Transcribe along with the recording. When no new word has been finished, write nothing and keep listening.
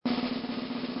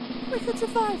We could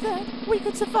survive that. We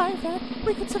could survive that.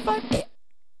 We could survive it.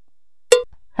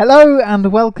 Hello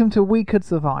and welcome to We Could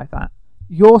Survive That,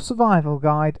 your survival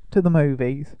guide to the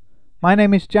movies. My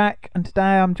name is Jack, and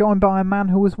today I'm joined by a man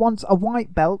who was once a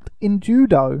white belt in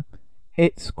judo.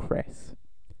 It's Chris.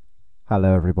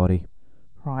 Hello, everybody.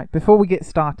 Right, before we get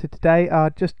started today,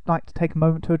 I'd just like to take a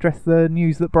moment to address the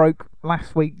news that broke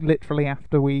last week, literally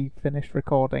after we finished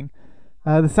recording.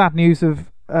 The sad news of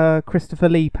Christopher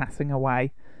Lee passing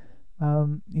away.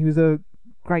 He was a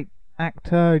great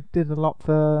actor, did a lot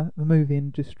for the movie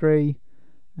industry,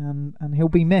 and he'll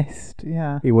be missed.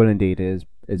 Yeah, He will indeed. It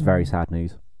is very sad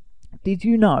news. Did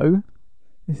you know?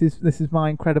 This is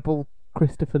my incredible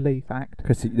Christopher Lee fact.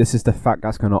 Because this is the fact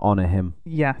that's going to honour him.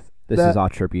 Yes, This is our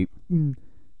tribute.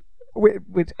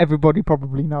 Which everybody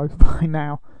probably knows by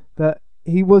now, that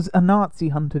he was a Nazi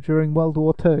hunter during World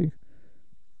War II.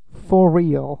 For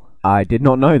real. I did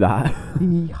not know that.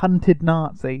 He hunted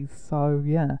Nazis, so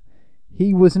yeah.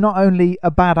 He was not only a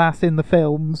badass in the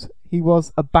films, he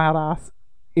was a badass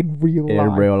in real life.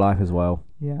 In real life as well.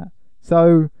 Yeah.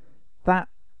 So that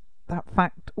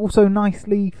fact also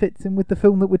nicely fits in with the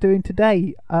film that we're doing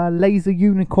today, Laser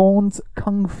Unicorns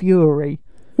Kung Fury.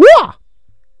 Wah!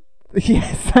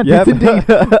 Yes, that is indeed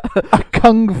a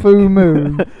kung fu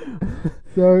move.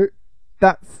 So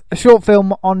that's a short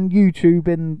film on YouTube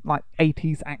in like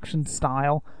 80s action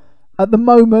style. At the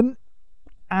moment,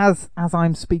 as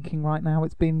I'm speaking right now,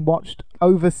 it's been watched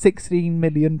over 16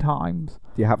 million times.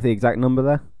 Do you have the exact number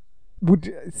there?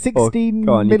 Would 16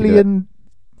 go on, million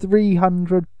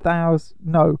 300,000?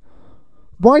 No.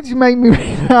 Why did you make me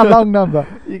read that long number?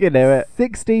 You can do it.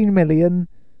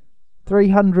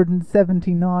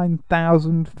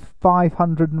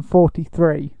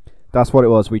 16,379,543. That's what it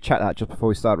was. We checked that just before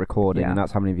we started recording, Yeah. and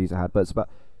that's how many views it had. But it's about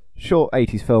short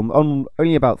 80s film,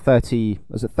 only about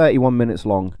 31 minutes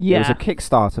long. Yeah. It was a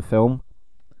Kickstarter film,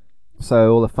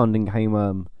 so all the funding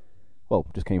came,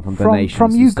 just came from donations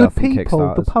from and you stuff, good from people,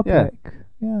 the Kickstarters. public.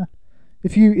 Yeah.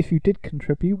 If you did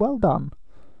contribute, well done.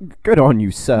 Good on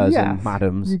you, sirs Yes. and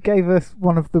madams. You gave us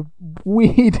one of the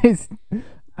weirdest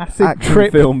acid Action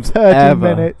trip films 30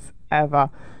 ever. minutes ever.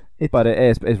 But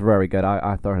it's very good.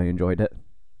 I thoroughly enjoyed it.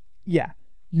 Yeah,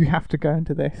 you have to go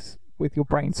into this with your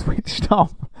brain switched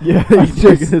off. Yeah, Okay,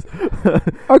 just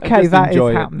that is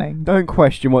enjoy it. happening. Don't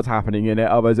question what's happening in it,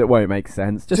 otherwise it won't make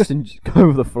sense. Just go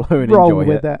with the flow and Roll enjoy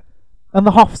with it. And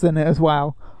the Hoff's in it as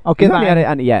well. I'll He's get only that.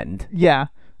 at the end. Yeah,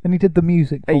 and he did the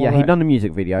music for Yeah, it. he done the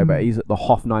music video, but Mm. he's at the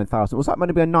Hoff 9000. Was that meant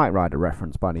to be a Knight Rider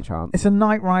reference by any chance? It's a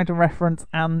Knight Rider reference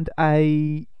and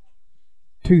a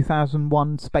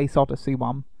 2001 Space Odyssey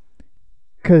one,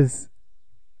 because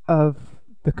of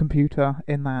the computer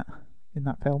in that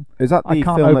film. Is that I the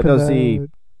can't film that open does the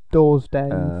doors, Dave.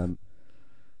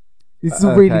 This is a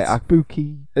okay, really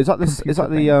spooky. Is that the computer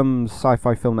thing.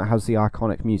 sci-fi film that has the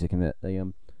iconic music in it?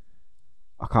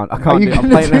 I can't Are do you it. I'm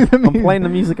gonna do the I'm music? playing the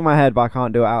music in my head, but I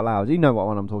can't do it out loud. You know what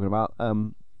one I'm talking about?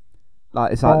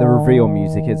 It's like the reveal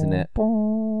music, isn't it?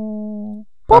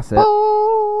 That's it.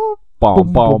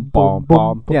 Bomb, bomb, bomb,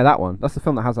 bomb. Yeah, that one. That's the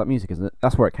film that has that music, isn't it?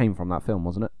 That's where it came from, that film,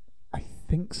 wasn't it? I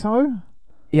think so.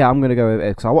 Yeah, I'm going to go with it,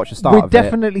 because I watched the start We're of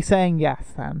definitely saying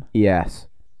yes, then. it. Yes.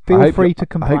 Feel free to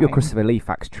complain. I hope your Christopher Lee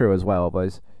fact's true as well,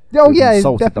 boys. Oh We've yeah, it's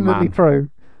insulted the definitely man. true.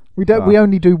 We don't. We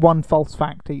only do one false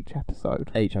fact each episode.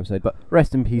 Each episode, but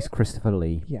rest in peace, Christopher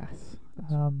Lee. Yes.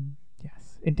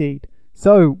 Yes, indeed.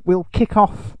 So we'll kick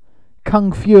off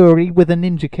Kung Fury with a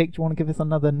ninja kick. Do you want to give us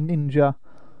another ninja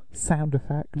sound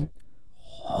effect?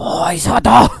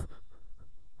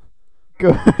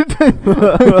 Good.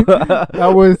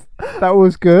 that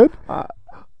was good.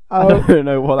 I don't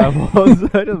know what that was.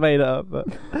 I just made it up. But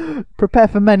Prepare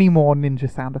for many more ninja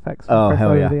sound effects Oh, for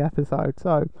hell yeah. the episode.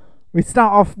 So we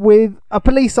start off with a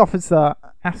police officer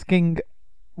asking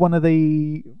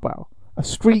a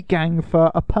street gang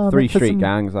for a permit. 3 for street some-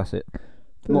 gangs, that's it.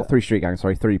 Not 3 street gangs,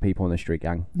 sorry, 3 people in the street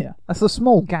gang. Yeah, that's a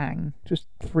small gang, just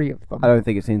 3 of them. I don't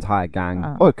think it's the entire gang.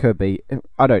 Ah. Or it could be.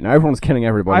 I don't know. Everyone's killing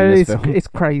everybody in this film. It's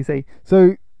crazy.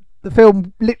 So the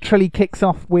film literally kicks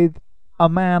off with a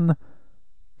man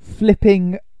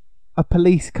flipping a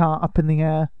police car up in the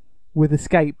air with a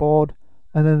skateboard,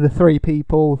 and then the 3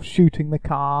 people shooting the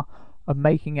car and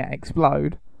making it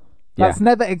explode. Yeah. That's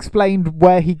never explained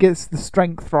where he gets the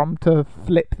strength from to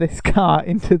flip this car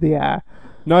into the air.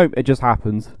 No, it just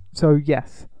happens. So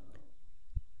yes,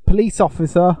 police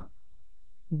officer,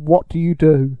 what do you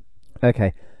do?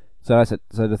 Okay. So that's it.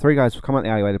 So the 3 guys come out the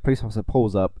alleyway. The police officer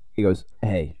pulls up. He goes,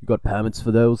 "Hey, you got permits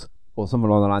for those?" Or something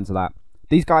along the lines of that.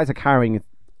 These guys are carrying.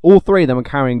 All 3 of them are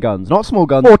carrying guns. Not small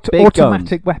guns, big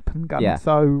automatic guns. weapon gun. Yeah.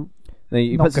 So Then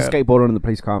he Not puts the good. skateboard on the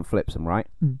police car and flips them, right?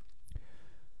 Mm.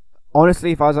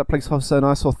 Honestly, if I was at police officer and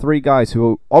I saw 3 guys who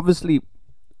were obviously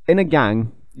in a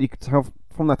gang, you could tell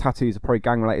from their tattoos, they're probably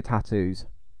gang-related tattoos.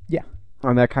 Yeah.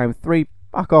 And they're carrying 3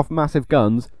 fuck-off massive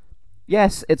guns.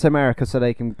 Yes, it's America, so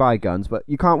they can buy guns, but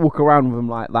you can't walk around with them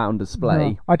like that on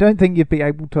display. No. I don't think you'd be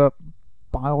able to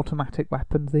buy automatic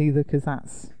weapons either, because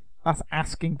that's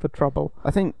asking for trouble.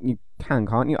 I think you can,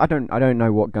 can't you? I don't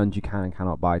know what guns you can and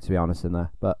cannot buy, to be honest, in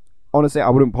there. But honestly, I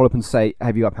wouldn't pull up and say,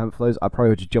 "Have you got a permit for those?" I probably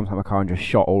would just jump out my car and just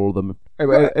shot all of them. A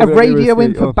radio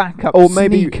in for backup, or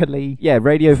maybe sneakily. Yeah,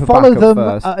 radio for follow backup them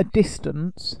first. at a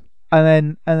distance,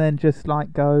 and then just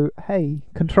like go, "Hey,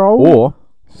 control," Or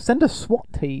send a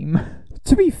SWAT team.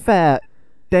 to be fair,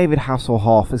 David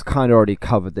Hasselhoff has kind of already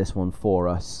covered this one for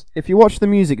us. If you watch the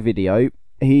music video,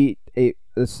 the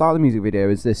start of the music video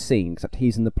is this scene, except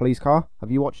he's in the police car.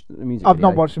 Have you watched the music video? I've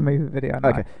not watched the music video, no.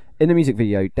 Okay. In the music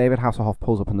video, David Hasselhoff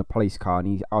pulls up in the police car and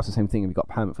he asks the same thing, have you got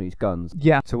a permit for these guns?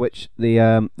 Yeah. To which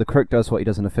the crook does what he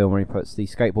does in the film, where he puts the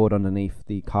skateboard underneath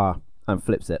the car and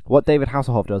flips it. What David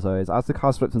Hasselhoff does, though, is as the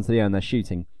car flips into the air and they're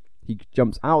shooting, he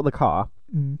jumps out of the car.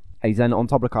 He's then on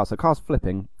top of the car, so the car's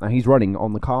flipping, and he's running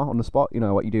on the car on the spot. You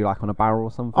know what you do, like on a barrel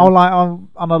or something. Oh, like on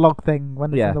a log thing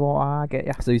when it's in the water. I get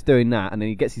you. So he's doing that, and then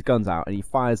he gets his guns out and he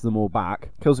fires them all back,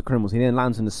 kills the criminals. He then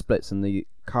lands in the splits, and the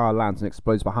car lands and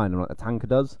explodes behind him like the tanker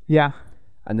does. Yeah.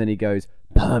 And then he goes,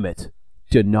 "Permit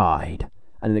denied,"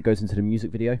 and then it goes into the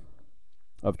music video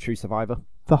of True Survivor.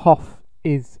 The Hoff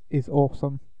is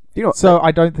awesome. You know, so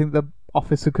I don't think the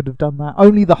officer could have done that.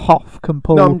 Only the Hoff can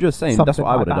pull. No, I'm just saying that's what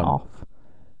I would have done. Off.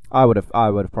 I would have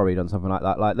probably done something like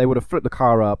that. Like they would have flipped the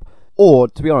car up, or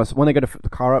to be honest, when they go to flip the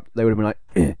car up, they would have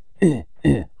been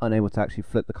like unable to actually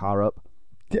flip the car up.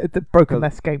 They've broken their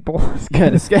skateboard.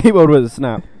 Yeah, the skateboard would have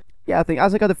snapped. Yeah, I think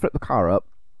as I go to flip the car up,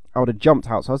 I would have jumped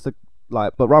out. So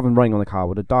but rather than running on the car, I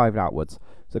would have dived outwards.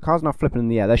 So the car's now flipping in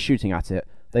the air. They're shooting at it.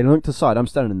 They look to the side. I'm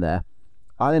standing there.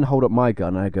 I then hold up my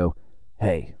gun and I go,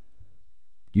 "Hey,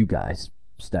 you guys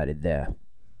started there.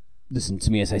 Listen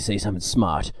to me as I say something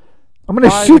smart. I'm going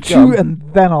to shoot you, and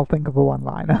then I'll think of a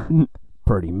one-liner."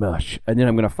 Pretty much. And then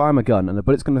I'm going to fire my gun, and the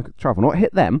bullet's going to travel. Not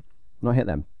hit them.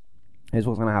 Here's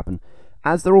what's going to happen.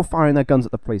 As they're all firing their guns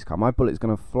at the police car, my bullet is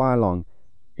going to fly along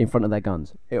in front of their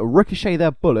guns. It'll ricochet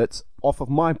their bullets off of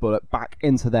my bullet back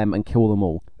into them and kill them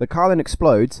all. The car then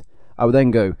explodes. I will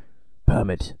then go,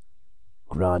 "Permit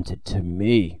granted to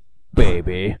me,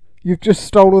 baby." You've just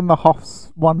stolen the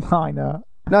Hoff's one-liner.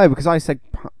 No, because I said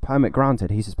permit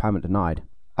granted. He says permit denied.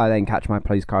 I then catch my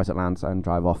police car as it lands and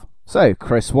drive off. So,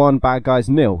 Chris 1, bad guys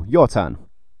nil. Your turn.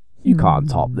 You can't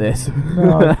top this.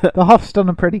 No, the Hoff's done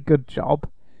a pretty good job.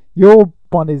 Your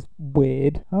one is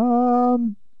weird.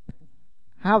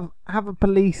 Have a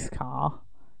police car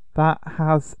that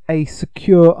has a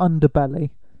secure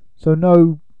underbelly, so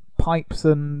no pipes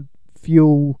and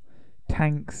fuel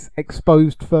tanks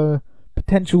exposed for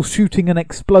potential shooting and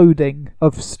exploding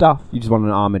of stuff. You just want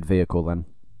an armoured vehicle then?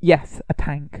 Yes, a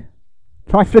tank.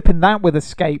 Try flipping that with a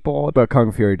skateboard. But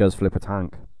Kung Fury does flip a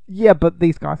tank. Yeah, but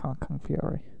these guys aren't Kung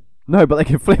Fury. No, but they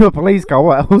can flip a police car.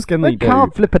 What else can they do? They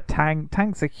can't flip a tank.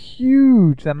 Tanks are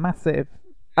huge. They're massive.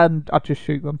 And I'd just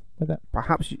shoot them with it.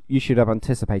 Perhaps you should have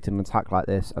anticipated an attack like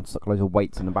this and stuck loads of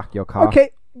weights in the back of your car.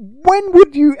 Okay, when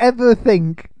would you ever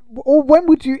think, or when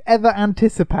would you ever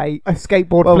anticipate a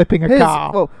skateboard flipping a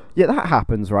car? Well, yeah, that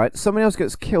happens, right? Someone else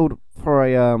gets killed for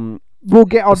we'll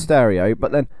get on a stereo,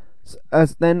 but then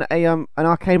an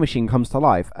arcade machine comes to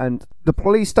life, and the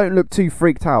police don't look too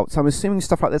freaked out. So I'm assuming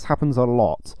stuff like this happens a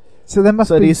lot. So there must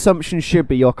be. So the assumption should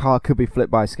be your car could be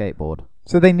flipped by a skateboard.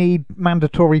 So they need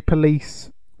mandatory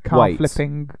police car Weights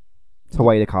flipping to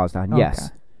weigh the cars down. Okay.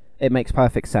 Yes, it makes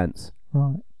perfect sense.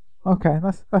 Right. Okay,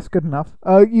 that's good enough.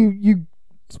 You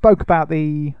spoke about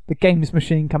the games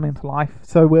machine coming to life,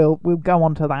 so we'll go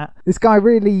on to that. This guy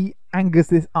really angers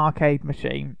this arcade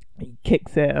machine. He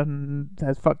kicks it and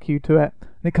says "fuck you" to it,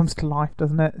 and it comes to life,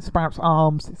 doesn't it? It sprouts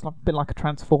arms. It's a bit like a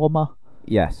transformer.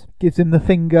 Yes. Gives him the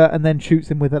finger and then shoots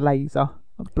him with a laser,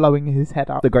 blowing his head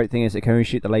up. The great thing is it can only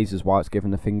shoot the lasers while it's given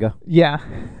the finger. Yeah.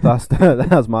 That's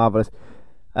marvellous.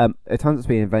 It turns out to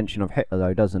be an invention of Hitler,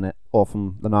 though, doesn't it? Or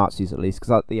from the Nazis, at least.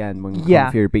 Because at the end, when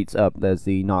Kung Fury beats up, there's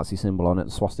the Nazi symbol on it,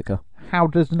 the swastika. How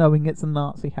does knowing it's a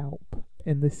Nazi help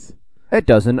in this? It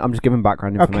doesn't. I'm just giving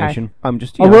background information. Okay. I'm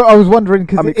just. I was wondering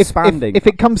because expanding. If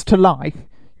it comes to life,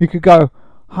 you could go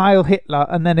Heil Hitler,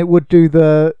 and then it would do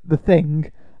the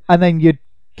thing, and then you'd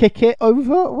kick it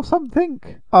over or something.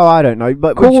 Oh, I don't know.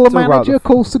 But call a manager,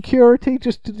 call security,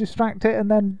 just to distract it, and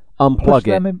then unplug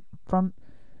them in front.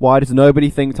 Why does nobody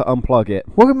think to unplug it?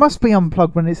 Well, it must be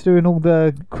unplugged when it's doing all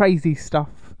the crazy stuff.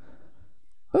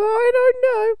 I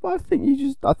don't know. I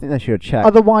think they should have checked.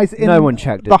 Otherwise, no one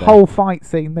checked the whole fight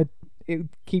scene, it would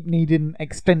keep needing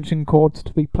extension cords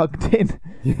to be plugged in.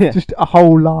 Yeah. Just a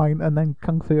whole line, and then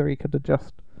Kung Fury could have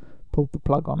just pulled the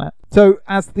plug on it. So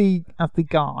as the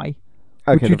guy,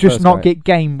 would you just not get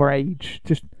game rage?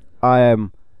 Just the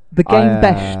game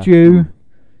bested you.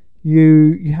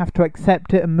 You have to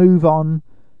accept it and move on.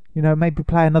 You know, maybe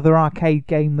play another arcade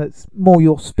game that's more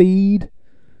your speed,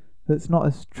 that's not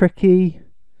as tricky,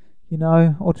 you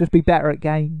know, or just be better at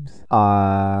games.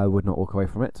 I would not walk away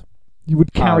from it. You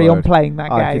would carry on playing that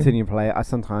game. I continue to play it. I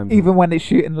sometimes... Even when it's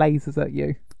shooting lasers at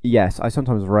you. Yes, I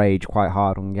sometimes rage quite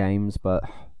hard on games, but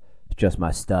it's just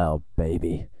my style,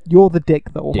 baby. You're the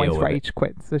dick that always rage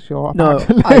quits, as you're No,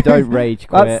 I don't rage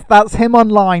quit. That's him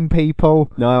online,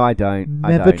 people. No, I don't.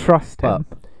 Never trust him.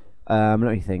 But, let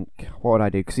me think. What would I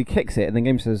do? Because he kicks it, and the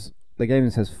game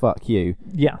says "fuck you."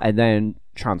 Yeah. And then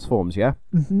transforms. Yeah.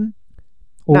 Mm-hmm.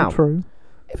 All true.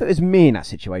 If it was me in that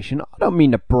situation, I don't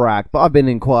mean to brag, but I've been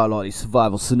in quite a lot of these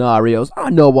survival scenarios. I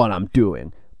know what I'm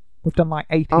doing. We've done like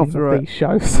 18 of these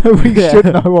shows, so we should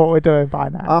know what we're doing by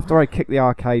now. After I kicked the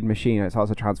arcade machine and it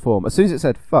starts to transform, as soon as it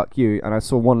said "fuck you" and I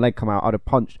saw one leg come out, I'd have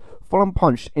full-on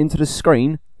punched into the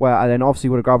screen, where I then obviously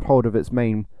would have grabbed hold of its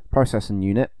main processing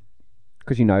unit,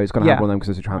 because you know it's going to have one of them because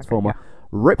it's a transformer. Okay,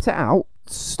 ripped it out,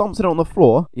 stomped it on the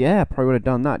floor. Yeah, probably would have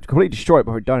done that. Completely destroyed it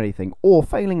before it had done anything. Or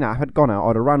failing that, if I had gone out,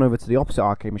 I'd have ran over to the opposite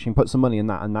arcade machine, put some money in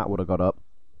that, and that would have got up.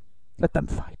 Let them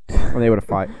fight. And they would have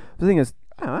fight. The thing is,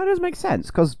 that doesn't make sense,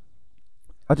 because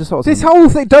I just thought... This whole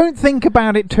thing, don't think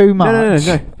about it too much.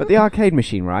 No. But the arcade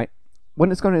machine, right?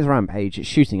 When it's gone on its rampage, it's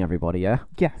shooting everybody, yeah?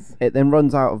 Yes. It then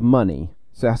runs out of money,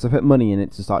 so it has to put money in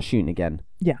it to start shooting again.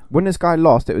 Yeah. When this guy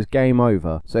lost, it was game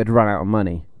over, so it run out of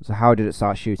money. So how did it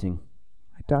start shooting?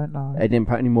 I don't know. It didn't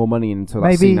put any more money in until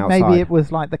that scene outside. Maybe it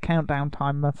was like the countdown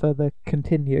timer for the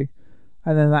continue,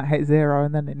 and then that hit 0,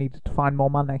 and then it needed to find more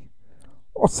money.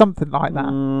 Or something like that.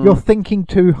 You're thinking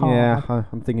too hard. Yeah,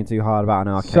 I'm thinking too hard about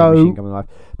an arcade machine coming alive.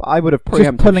 But I would have preemptively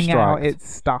just pulling out its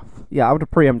stuff. Yeah, I would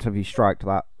have preemptively striked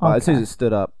that. As soon as it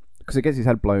stood up, because it gets his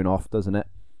head blown off, doesn't it?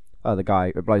 The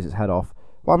guy, it blows his head off.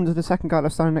 What happened to the second guy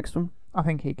that's standing next to him? I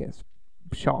think he gets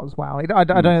shot as well. I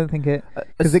don't think it...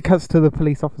 Because it cuts to the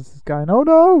police officers going, "Oh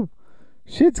no!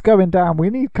 Shit's going down, we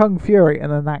need Kung Fury,"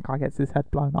 and then that guy gets his head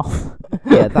blown off.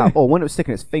 Yeah, that. Or when it was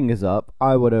sticking its fingers up,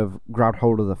 I would have grabbed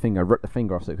hold of the finger, ripped the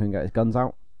finger off so it couldn't get his guns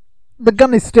out. The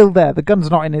gun is still there, the gun's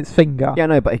not in its finger. Yeah,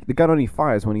 no, but the gun only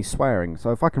fires when he's swearing,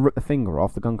 so if I can rip the finger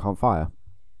off, the gun can't fire.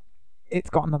 It's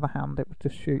got another hand, it would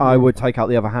just shoot I you. would take out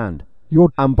the other hand.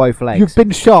 And both legs. You've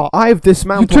been shot. I've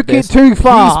dismantled You took this it too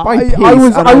far. piece by piece, I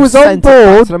was on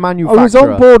board. I was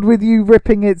on board with you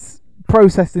ripping its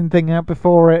processing thing out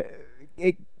before it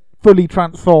fully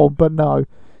transformed, but no.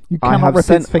 You cannot rip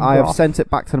its finger off. I have sent it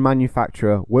back to the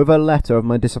manufacturer with a letter of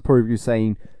my disapproval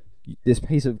saying, "This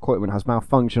piece of equipment has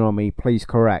malfunctioned on me, please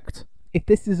correct." If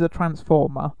this is a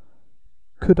transformer,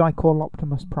 could I call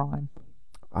Optimus Prime?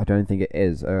 I don't think it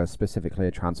is specifically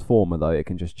a transformer, though. It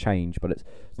can just change, but it's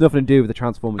nothing to do with the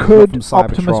transformers. Could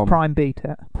Optimus Prime beat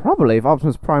it? Probably, if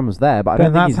Optimus Prime was there, but I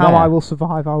don't think he's there. That's how I will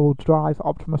survive. I will drive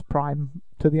Optimus Prime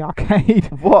to the arcade.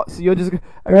 What? So you're just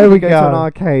there we go to an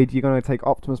arcade, you're going to take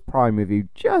Optimus Prime with you,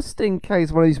 just in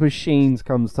case one of these machines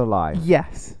comes to life?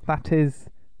 Yes, that is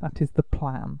the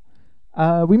plan.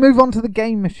 We move on to the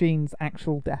game machine's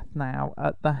actual death now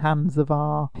at the hands of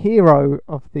our hero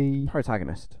of the...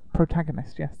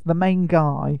 Protagonist, yes. The main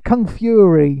guy. Kung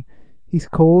Fury, he's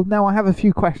called. Now, I have a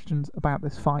few questions about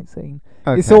this fight scene.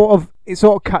 Okay. It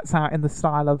sort of cuts out in the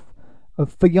style of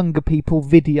for younger people,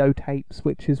 videotapes,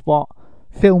 which is what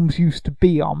films used to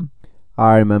be on.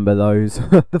 I remember those.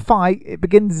 The fight, it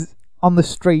begins on the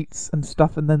streets and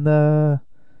stuff, and then the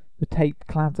tape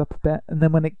clouds up a bit, and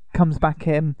then when it comes back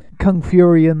in, Kung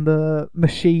Fury and the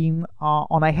machine are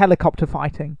on a helicopter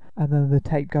fighting, and then the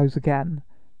tape goes again,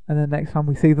 and then next time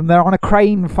we see them, they're on a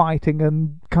crane fighting,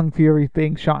 and Kung Fury's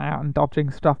being shot out and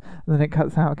dodging stuff, and then it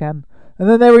cuts out again, and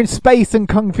then they're in space, and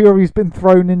Kung Fury's been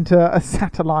thrown into a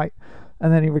satellite,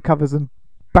 and then he recovers and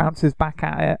bounces back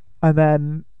at it, and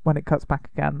then when it cuts back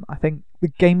again, I think the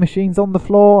game machine's on the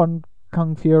floor, and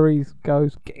Kung Fury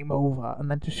goes, "Game over," and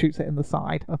then just shoots it in the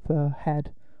side of the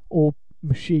head or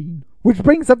machine. Which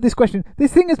brings up this question.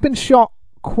 This thing has been shot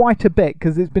quite a bit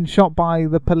because it's been shot by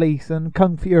the police, and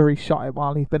Kung Fury shot it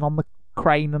while he's been on the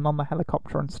crane and on the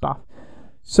helicopter and stuff.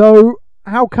 So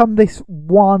how come this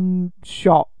one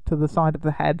shot to the side of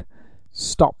the head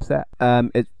stops it?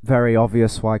 It's very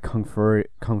obvious why Kung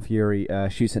Fury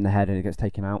shoots it in the head and it gets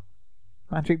taken out.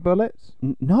 Magic bullets?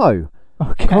 No.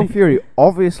 Okay. Kung Fury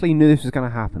obviously knew this was going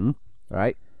to happen,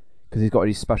 right? Because he's got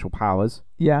these special powers.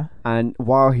 Yeah. And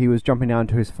while he was jumping down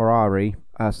to his Ferrari,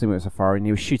 assuming it was a Ferrari, and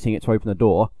he was shooting it to open the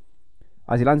door,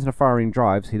 As he lands in a firing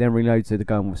drives, he then reloads the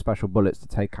gun with special bullets to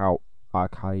take out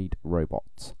arcade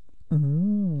robots.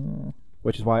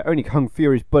 Which is why only Kung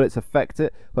Fury's bullets affect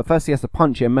it. But first he has to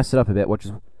punch it and mess it up a bit, which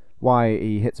is why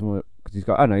he hits him with... Because he's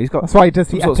got... Oh no, he's got... That's why he does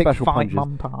the some sort of epic special fight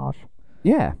punches. montage.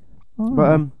 Yeah.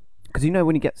 But, because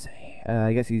when he gets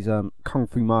his Kung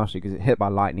Fu Master, because it's hit by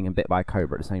lightning and bit by a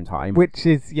cobra at the same time. Which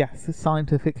is, yes,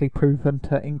 scientifically proven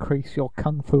to increase your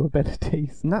Kung Fu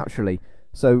abilities. Naturally.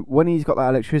 So when he's got that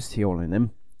electricity all in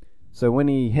him, so when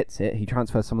he hits it, he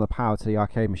transfers some of the power to the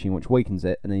arcade machine, which weakens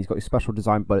it, and then he's got his special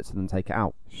designed bullets to then take it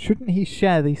out. Shouldn't he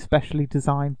share these specially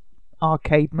designed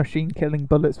arcade machine killing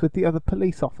bullets with the other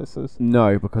police officers?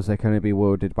 No, because they can only be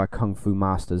wielded by Kung Fu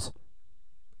masters.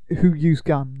 Who use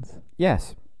guns?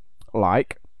 Yes.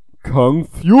 Like Kung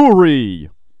Fury!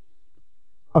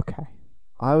 Okay.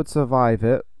 I would survive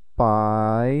it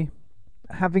by...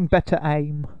 having better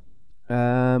aim.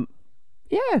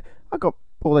 Yeah, I got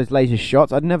all those laser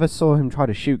shots. I never saw him try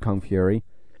to shoot Kung Fury.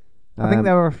 I think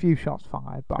there were a few shots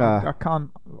fired, but I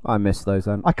can't... I missed those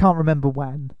then. I can't remember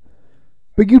when.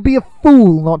 But you'd be a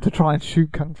fool not to try and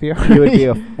shoot Kung Fury. You would be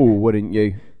a fool, wouldn't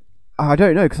you? I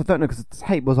don't know, because the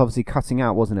tape was obviously cutting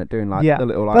out, wasn't it? Doing the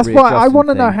little That's why I want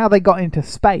to know how they got into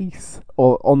space.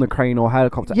 Or on the crane or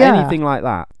helicopter, Yeah. anything like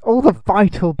that. All the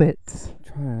vital bits.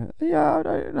 Yeah, I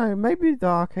don't know. Maybe the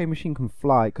arcade machine can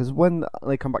fly, because when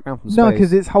they come back down from space... No,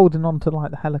 because it's holding on to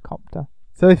like the helicopter.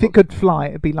 So if it could fly,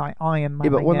 it'd be like Iron Man.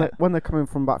 Yeah, but when they're coming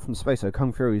back from space, so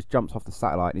Kung Fury jumps off the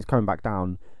satellite and he's coming back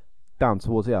down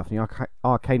towards the Earth, and the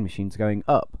arcade machine's going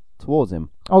up towards him.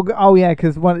 Oh yeah,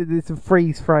 because it's a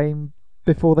freeze frame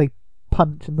before they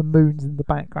punch and the moon's in the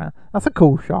background. That's a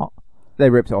cool shot. They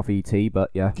ripped it off E.T., but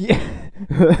yeah. Yeah.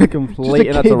 Complete,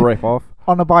 and that's a rip-off.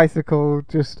 On a bicycle,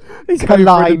 just He's colliding.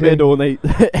 going through the middle and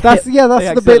That's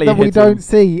the bit that we hit don't him.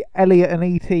 see Elliot and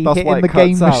E.T. That's hitting why the it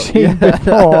game cuts out. machine Yeah.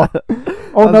 before.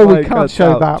 Oh That's no, why we it can't cuts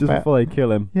show out that just bit. before they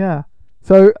kill him. Yeah.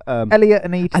 So Elliot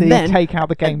and E.T. and then- take out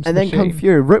the game And then machine. Kung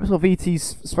Fury rips off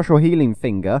E.T.'s special healing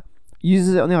finger,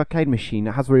 uses it on the arcade machine,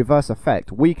 it has a reverse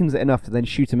effect, weakens it enough to then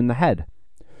shoot him in the head.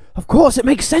 Of course, it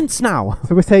makes sense now!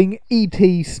 So we're saying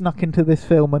E.T. snuck into this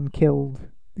film and killed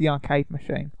the arcade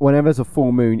machine. Whenever there's a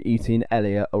full moon, E.T. and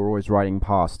Elliot are always riding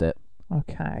past it.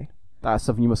 Okay. That's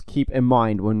something you must keep in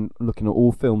mind when looking at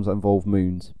all films that involve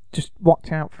moons. Just watch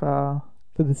out for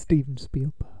the Steven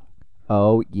Spielberg.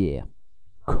 Oh, yeah.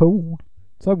 Cool.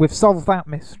 So we've solved that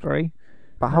mystery.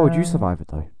 But how would you survive it,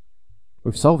 though?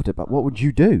 We've solved it, but what would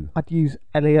you do? I'd use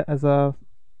Elliot as a...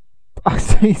 I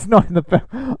say he's not in the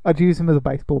film. I'd use him as a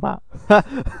baseball bat.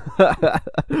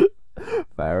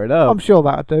 Fair enough. I'm sure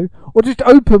that'd do. Or just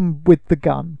open with the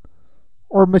gun.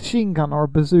 Or a machine gun or a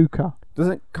bazooka.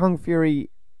 Doesn't Kung Fury...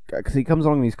 Because he comes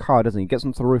along in his car, doesn't he? He gets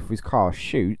onto the roof of his car,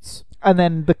 shoots. And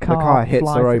then the car hits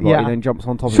flies, the robot, yeah. he then jumps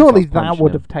on top of it. Surely and starts that punching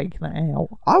would him. have taken it out.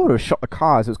 I would have shot the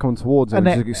car as it was coming towards him And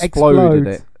and it just exploded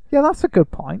explodes. it. Yeah, that's a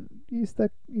good point. Use the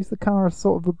car as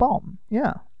sort of a bomb.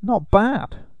 Yeah, not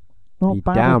bad. Not You're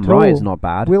bad damn at right, all. it's not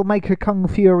bad. We'll make a Kung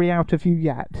Fury out of you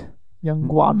yet, young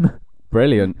one.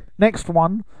 Brilliant. Next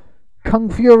one, Kung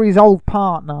Fury's old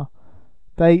partner.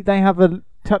 They have a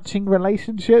touching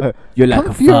relationship. You're like Kung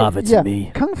a Fury, father to yeah,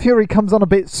 me. Kung Fury comes on a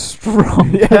bit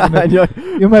strong. Yeah, doesn't and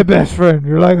it? You're my best friend.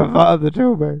 You're like a father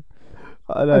to me.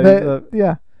 I And know.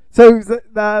 yeah. So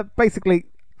basically,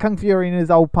 Kung Fury and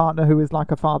his old partner, who is like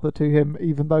a father to him,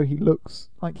 even though he looks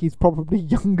like he's probably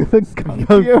younger than Kung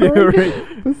Fury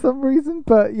for some reason.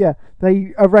 But yeah,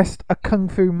 they arrest a Kung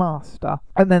Fu master,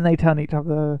 and then they turn each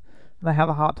other. And they have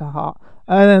a heart to heart,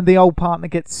 and then the old partner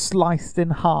gets sliced in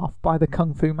half by the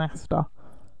Kung Fu master,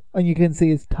 and you can see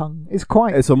his tongue. It's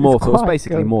It's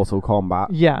basically good. Mortal Kombat.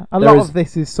 Yeah, There lot is- of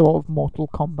this is sort of Mortal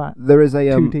Kombat There is a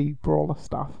 2D brawler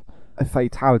stuff, a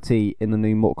fatality in the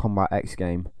new Mortal Kombat X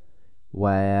game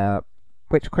where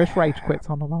which Chris rage quits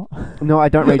on a lot. no, I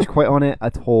don't rage quit on it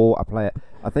at all. I play it.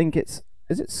 I think is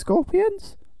it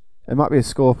Scorpions? It might be a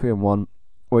Scorpion one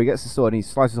where he gets the sword and he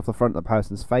slices off the front of the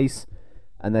person's face,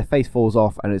 and their face falls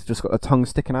off, and it's just got a tongue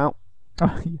sticking out,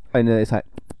 and it's like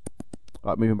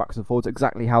moving backwards and forwards,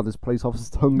 exactly how this police officer's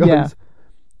tongue goes. Yeah.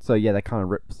 So yeah, they kind of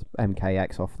ripped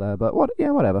MKX off there, but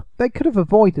whatever. They could have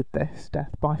avoided this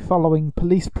death by following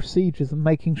police procedures and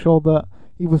making sure that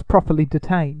he was properly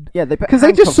detained. Yeah, they put Because they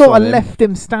just handcuffs sort on of him. left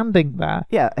him standing there.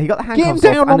 Yeah, he got the Get him handcuffs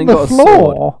down off on and then the got a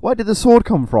floor. sword. Where did the sword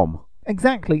come from?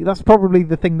 Exactly. That's probably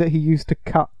the thing that he used to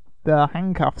cut the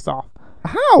handcuffs off.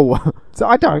 How? So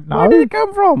I don't know. Where did it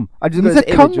come from? I just He's got a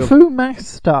this kung image of fu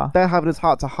master. they're having his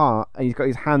heart to heart, and he's got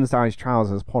his hands down his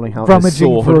trousers, pulling out his Rummaging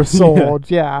sword. for a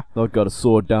sword, yeah. I've got a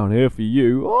sword down here for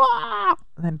you. Ah!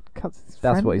 And then cuts his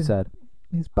That's friend what he in- said.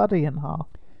 his buddy in half.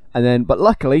 And then, but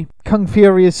luckily, Kung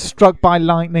Fury is struck by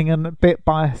lightning and bit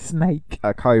by a snake.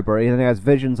 a cobra. And then he has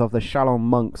visions of the Shaolin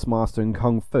monks mastering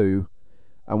kung fu.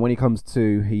 And when he comes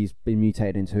to, he's been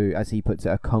mutated into, as he puts it,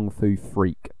 a kung fu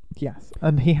freak. Yes,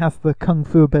 and he has the kung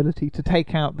fu ability to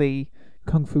take out the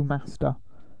kung fu master.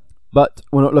 But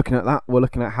we're not looking at that. We're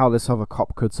looking at how this other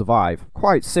cop could survive.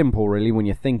 Quite simple, really, when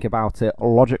you think about it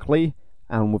logically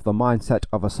and with the mindset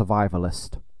of a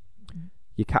survivalist.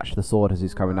 You catch the sword as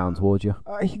he's coming down towards you.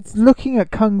 He's looking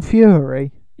at Kung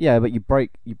Fury. Yeah, but you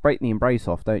break the embrace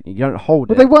off, don't you? You don't hold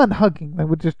But it. they weren't hugging. They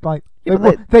were just like Yeah,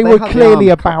 they were had the clearly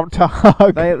arms about to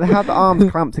hug. They had the arms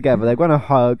clamped together. They were going to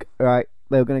hug, right?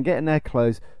 They were going to get in their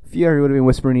clothes. Fury would have been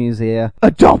whispering in his ear,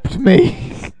 Adopt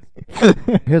me.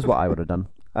 Here's what I would have done.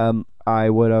 I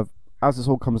would have, as this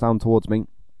all comes down towards me,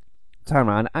 turn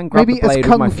around and grab Maybe the blade as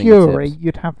with my Kung Fury, fingertips.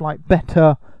 you'd have like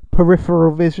better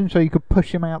peripheral vision, so you could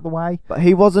push him out the way. But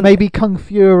he wasn't. Maybe Kung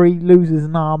Fury loses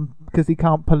an arm because he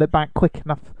can't pull it back quick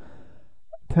enough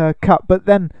to cut. But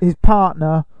then his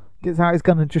partner gets out his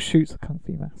gun and just shoots the Kung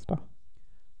Fu master.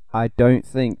 I don't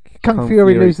think Kung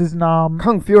Fury loses an arm.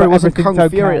 Kung Fury but wasn't Kung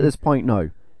everything's Fury okay. at this point. No,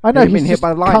 I know he'd he's been hit just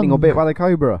by lightning or Kung bit by the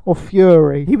cobra. or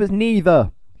Fury. He was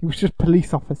neither. He was just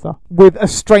police officer with a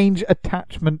strange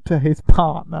attachment to his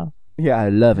partner. Yeah,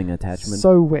 a loving attachment.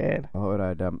 So weird. What would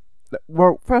I done?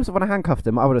 Well, first of all, when I handcuffed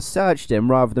him, I would have searched him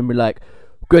rather than be like,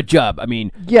 "Good job." I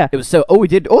mean, Yeah. it was so. All they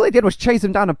did was chase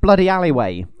him down a bloody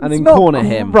alleyway and It's then not corner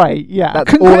him. Right, yeah.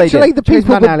 That's all they did. Congratulate the Chase him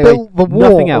people down an that alleyway, built the wall.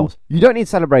 nothing else. You don't need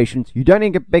celebrations. You don't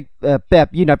need a big,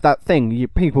 that thing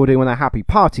people do when they're happy.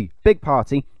 Party, big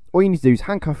party. All you need to do is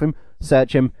handcuff him,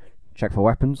 search him, check for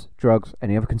weapons, drugs,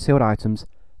 any other concealed items,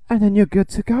 and then you're good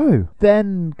to go.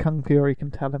 Then Kung Fury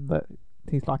can tell him that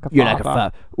he's like a father. You're like a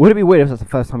fat. Would it be weird if that's the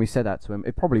first time he said that to him?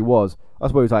 It probably was. I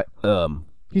suppose he was like,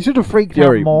 He should have freaked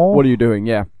Fury, out more. what are you doing?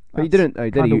 Yeah. But he didn't. No,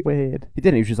 did Kind he? of weird. He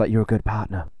didn't. He was just like, you're a good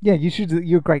partner. Yeah,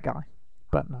 you're a great guy.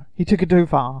 But no, he took it too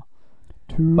far.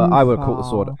 But I would have caught the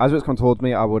sword. As it was coming towards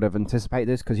me, I would have anticipated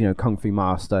this because, Kung Fu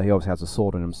Master, he obviously has a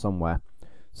sword in him somewhere.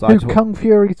 So Kung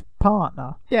Fury's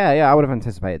partner? Yeah, I would have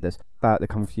anticipated this. That the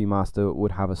Kung Fu Master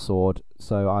would have a sword,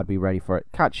 so I'd be ready for it.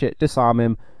 Catch it, disarm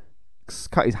him,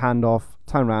 cut his hand off,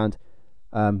 turn around,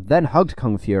 then hugged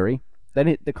Kung Fury.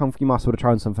 Then the Kung Fu Master would have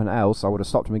tried something else. I would have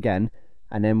stopped him again,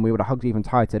 and then we would have hugged even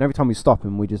tighter. And every time we stop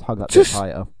him, we just hug that bit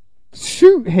tighter.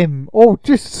 Shoot him, or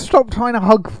just stop trying to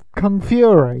hug Kung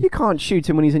Fury. You can't shoot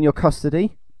him when he's in your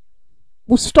custody.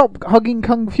 Well, stop hugging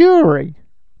Kung Fury.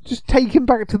 Just take him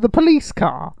back to the police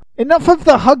car. Enough of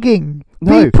the hugging.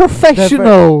 No, be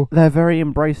professional. They're very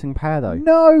embracing pair, though.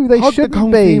 No, they Hug shouldn't the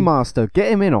Kung be. Fu Master,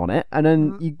 get him in on it, and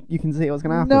then you can see what's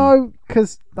going to happen. No,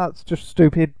 because that's just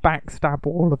stupid. Backstab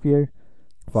all of you.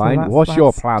 Fine. So What's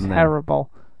your that's plan then?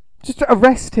 terrible. Just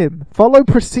arrest him. Follow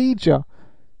procedure.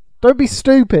 Don't be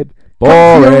stupid.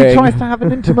 Boring. Kung Fury tries to have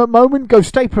an intimate moment. Go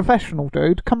stay professional,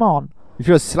 dude. Come on. You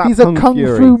should have slapped He's Kung a Kung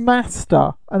Fury. Fu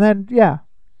master. And then,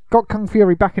 got Kung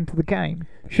Fury back into the game.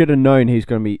 Should have known he was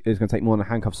going to take more than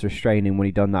handcuffs to restrain him when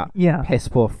he done that Yeah. piss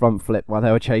poor front flip while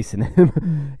they were chasing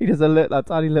him. He does that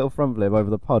tiny little front flip over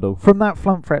the puddle. From that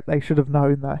front flip, they should have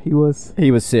known that he was...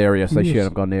 He was serious. They He was- shouldn't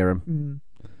have gone near him.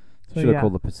 So, Should have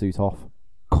called the pursuit off.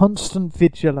 Constant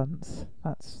vigilance.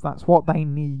 That's what they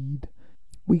need.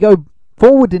 We go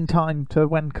forward in time to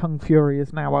when Kung Fury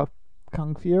is now a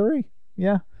Kung Fury.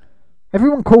 Yeah.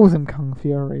 Everyone calls him Kung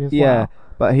Fury as Yeah, well.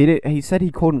 but he said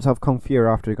he called himself Kung Fury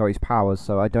after he got his powers,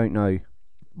 so I don't know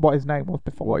What his name was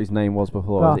before. what his name was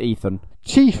before. It was Ethan.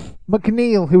 Chief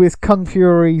McNeil, who is Kung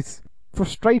Fury's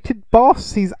frustrated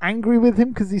boss. He's angry with him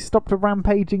because he stopped a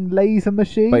rampaging laser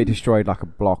machine. But he destroyed like a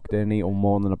block, didn't he? Or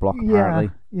more than a block,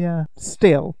 apparently. Yeah.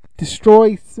 Still,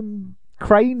 destroy some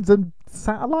cranes and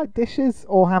satellite dishes,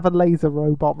 or have a laser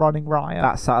robot running riot.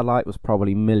 That satellite was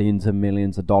probably millions and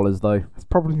millions of dollars, though. That's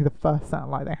probably the first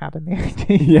satellite they had in the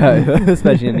 80s. Yeah,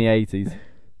 especially in the 80s.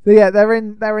 So yeah, they're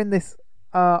in this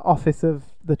office of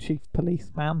the chief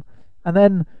policeman, and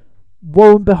then,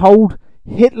 woe and behold,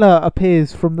 Hitler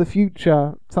appears from the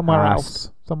future somewhere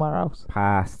Past. else.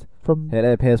 Past. From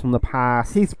Hitler appears from the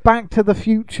past. he's back to the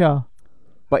future,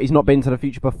 But he's not been to the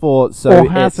future before, so or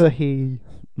has he?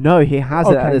 No, he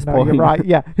hasn't at this point. You're right.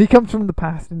 Yeah, he comes from the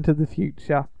past into the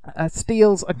future,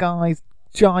 steals a guy's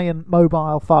giant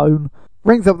mobile phone,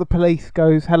 rings up the police,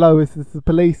 goes, "Hello, is this the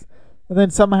police?" and then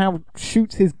somehow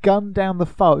shoots his gun down the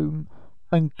phone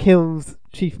and kills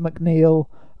Chief McNeil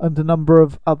and a number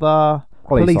of other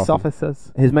police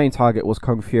officers. His main target was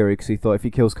Kung Fury because he thought if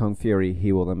he kills Kung Fury,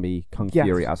 he will then be Kung Yes.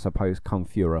 Fury as opposed Kung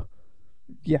Führer.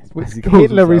 Yes, which As he calls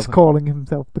Hitler is himself. calling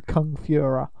himself the Kung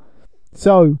Führer.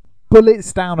 So,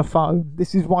 bullets down a phone.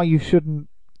 This is why you shouldn't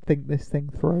think this thing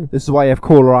through. This is why you have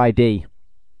caller ID.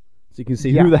 So you can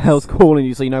see who the Yes. hell's calling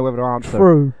you, so you know whether to answer.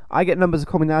 True. I get numbers that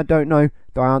call me that I don't know.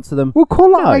 Do I answer them? Well,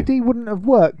 caller No. ID wouldn't have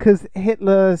worked because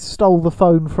Hitler stole the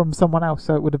phone from someone else,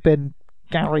 so it would have been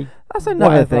Gary. That's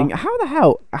another Whatever. thing. How the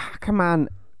hell Hacker Man?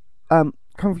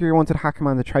 Kung Fury wanted Hacker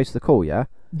Man to trace the call, yeah.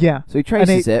 Yeah. So he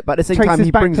traces it, but at the same time traces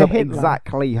he back brings to up Hitler.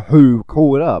 exactly who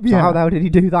called up. So Yeah. how the hell did he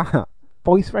do that?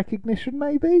 Voice recognition,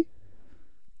 maybe?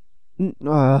 Fine.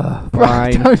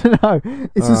 I don't know.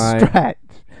 It's a Alright. stretch.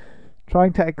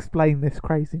 Trying to explain this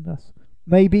craziness.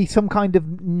 Maybe some kind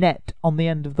of net on the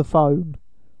end of the phone.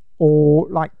 Or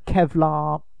like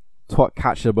Kevlar. It's what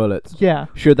catch the bullets. Yeah.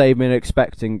 Should they have been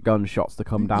expecting gunshots to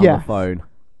come down Yes. the phone?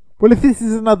 Well, if this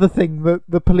is another thing that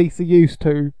the police are used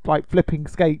to, like flipping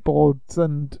skateboards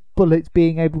and bullets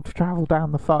being able to travel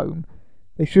down the phone,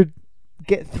 they should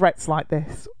get threats like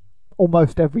this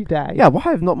almost every day. Yeah, why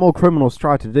have not more criminals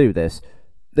tried to do this?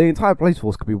 The entire police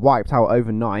force could be wiped out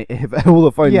overnight if all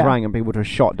the phones Yeah. rang and people just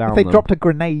shot down If they them. dropped a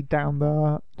grenade down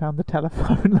the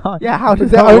telephone line. Yeah, how does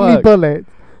Is it that only work? bullets?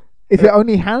 Is it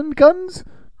only handguns?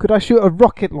 Could I shoot a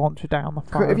rocket launcher down the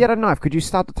phone? If you had a knife, could you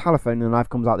stab the telephone and the knife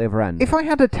comes out the other end? If I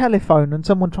had a telephone and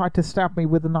someone tried to stab me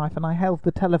with a knife and I held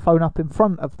the telephone up in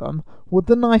front of them, would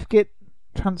the knife get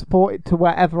transported to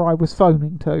wherever I was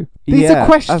phoning to? These Yeah, are that's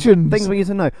questions things we need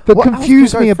to know. that What else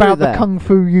confuse can go me through about the there? Kung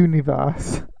Fu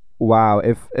universe. Wow,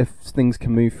 if things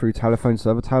can move through telephones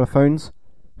to other telephones,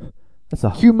 that's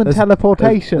a Human there's-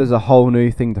 teleportation. There's a whole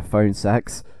new thing to phone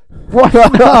sex. What?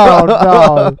 No,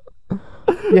 no.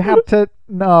 You had to...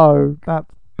 No, that's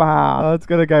bad. it's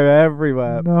gonna go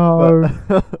everywhere. No.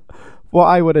 But what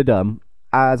I would have done,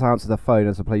 as I answered the phone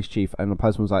as a police chief, and the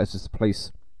person was like, "It's just the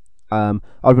police," I'd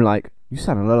been like, "You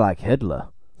sound a lot like Hitler."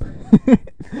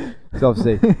 So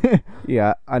obviously,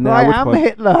 yeah, and then I at which am point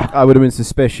Hitler. I would have been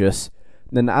suspicious.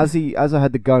 Then as I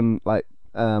had the gun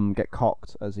get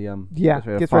cocked as he Yeah, gets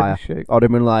ready to gets fire, ready to shoot. I'd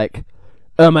have been like,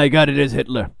 "Oh my god, it is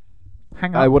Hitler!"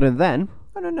 Hang I on. would have then.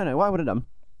 Oh, no. What I would have done?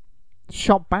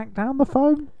 Shot back down the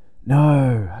phone?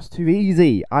 No, that's too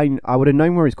easy. I would have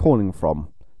known where he's calling from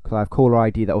because I have caller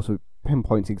ID that also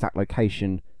pinpoints the exact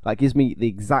location. Like gives me the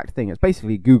exact thing. It's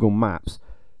basically Google Maps.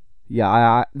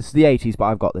 Yeah, this is the 80s, but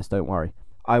I've got this. Don't worry.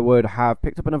 I would have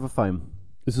picked up another phone.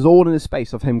 This is all in the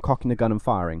space of him cocking the gun and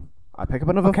firing. I pick up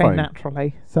another Okay, phone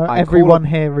naturally. So I everyone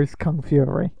call here is Kung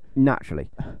Fury. naturally.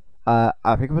 I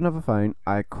pick up another phone.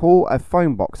 I call a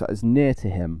phone box that is near to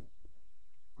him.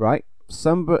 Right.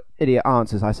 Some idiot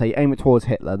answers. I say aim it towards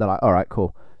Hitler. They're like, all right,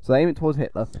 cool. So they aim it towards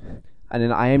Hitler, and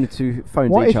then I aim the two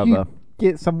phones What at each if other. you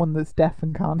get someone that's deaf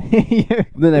and can't hear you?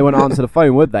 Then they wouldn't answer the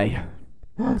phone, would they?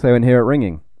 So they wouldn't hear it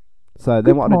ringing. So then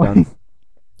Good what I'd have point. done,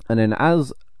 and then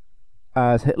as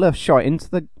Hitler shot into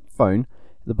the phone,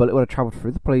 the bullet would have travelled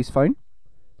through the police phone,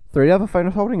 through the other phone I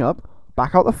was holding up,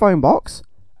 back out the phone box,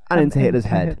 and into Hitler's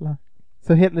head. Hitler.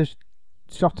 So Hitler's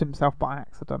shot himself by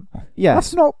accident.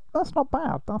 Yes, That's not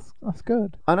bad. That's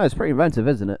good. I know, it's pretty inventive,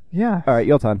 isn't it? Yeah. Alright,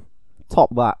 your turn.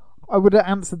 Top that. I would have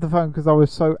answered the phone because I was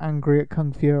so angry at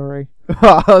Kung Fury.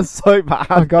 So bad.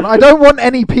 Oh God, I don't want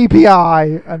any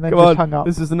PPI, and then Come just on, hung up.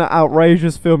 this is an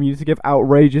outrageous film. You need to give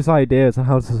outrageous ideas on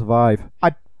how to survive.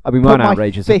 I'd I mean, put mine my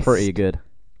outrageous are fist pretty good.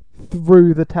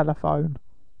 Through the telephone,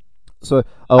 So,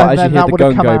 And as you then hear that the would've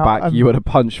gun come go out back, and- you would have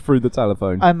punched through the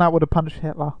telephone. and that would have punched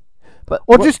Hitler. But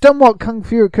Or what- just done what Kung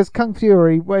Fury, because Kung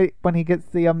Fury, when he gets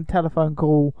the telephone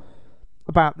call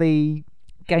about the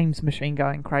games machine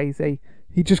going crazy,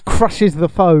 he just crushes the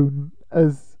phone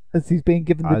as he's being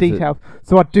given the As it- details.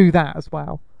 So I'd do that as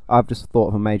well. I've just thought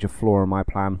of a major flaw in my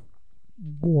plan.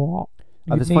 What?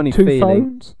 I have You'd this need funny two feeling-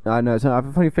 phones? I know. I have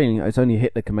a funny feeling it's only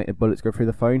Hitler can make the bullets go through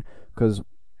the phone because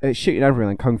it's shooting everything.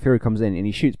 And Kung Fury comes in and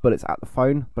he shoots bullets at the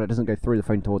phone, but it doesn't go through the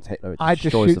phone towards Hitler. It I just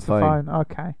destroys shoots the phone.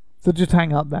 Okay. So just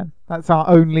hang up then. That's our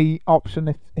only option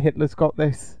if Hitler's got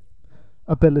this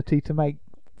ability to make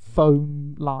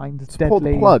phone lines Just pull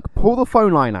deadly. the plug. Pull the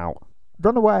phone line out.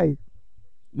 Run away.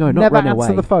 No, not Never run answer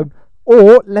away. the phone.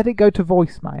 Or let it go to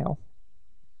voicemail.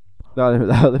 That would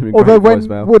have been Although great when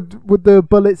voicemail. would the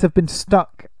bullets have been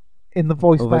stuck in the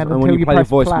voicemail and until when you play the press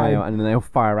voicemail play? and then they'll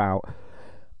fire out.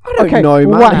 I don't Okay, know,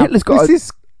 man. wow. Hitler's got this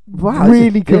is wow, this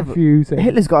really is diff- confusing.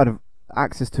 Hitler's got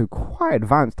access to quite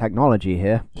advanced technology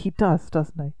here. He does,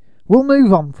 doesn't he? We'll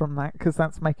move on from that because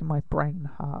that's making my brain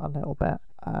hurt a little bit.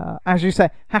 As you say,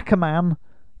 Hacker Man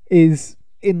is,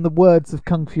 in the words of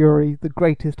Kung Fury, the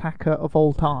greatest hacker of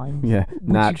all time. Yeah, Which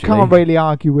naturally. you can't really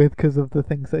argue with because of the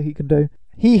things that he can do.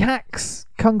 He hacks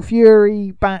Kung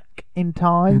Fury back in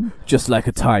time, Just like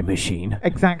a time machine.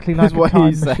 exactly That's like what a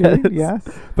time he machine. says. Yes,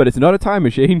 But it's not a time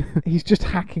machine. he's just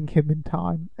hacking him in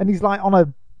time, and he's like on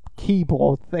a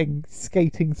keyboard thing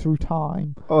skating through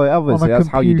time. Oh, obviously, on a that's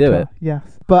how you do computer. it.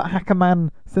 Yes. But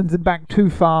Hackerman sends him back too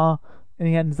far, and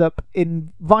he ends up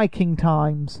in Viking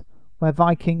times, where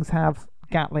Vikings have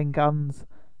Gatling guns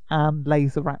and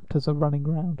laser raptors are running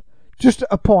around. Just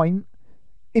a point,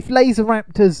 if laser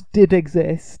raptors did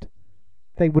exist,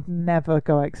 they would never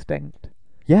go extinct.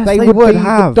 Yes, They would be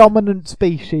have. the dominant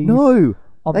species No,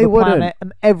 on they the wouldn't. planet,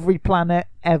 and every planet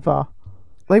ever.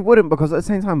 They wouldn't, because at the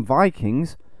same time,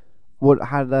 Vikings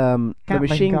had the Gatling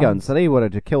machine guns, guns. so they would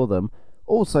have to kill them.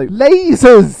 Also,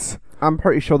 Lasers! I'm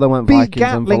pretty sure there weren't Be Vikings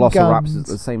and Gatling Velociraptors guns. at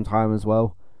the same time as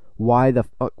well. Why the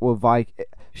fuck were Vikings?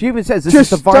 She even says this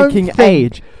Just is the Viking don't think.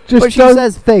 age. Just But she don't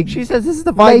says think. She says this is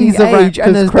the Viking Laser age, and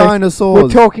raptors, there's Chris. dinosaurs. We're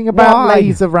talking about Why?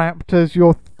 laser raptors.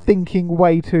 You're thinking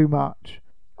way too much.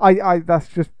 That's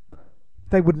just.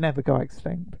 They would never go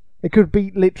extinct. It could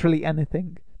be literally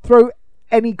anything. Throw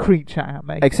any creature at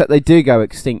me. Except they do go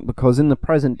extinct, because in the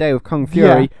present day with Kung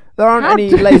Fury, Yeah. there aren't How any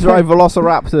do- laser-eyed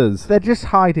Velociraptors. They're just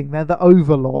hiding. They're the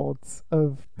overlords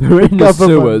of They're in the government.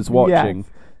 sewers watching. Yes.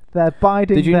 They're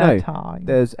biding Did you their know time.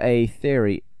 There's a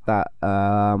theory that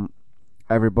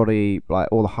everybody, like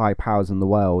all the high powers in the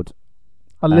world.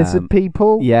 Are lizard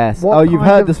people? Yes. What Oh, you've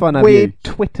kind heard of this one, have weird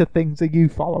you? Twitter things are you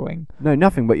following? No,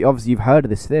 nothing. But obviously you've heard of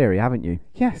this theory, haven't you?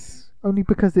 Yes, only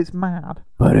because it's mad.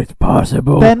 But it's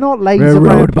possible. They're not laser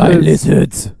raptors.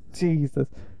 lizards. Jesus.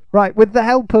 Right, with the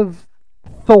help of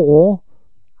Thor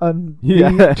and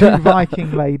Yeah. the two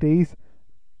Viking ladies,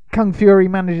 Kung Fury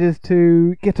manages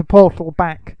to get a portal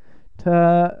back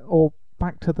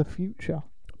to the future.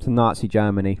 To Nazi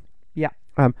Germany. Yeah.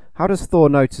 How does Thor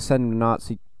know to send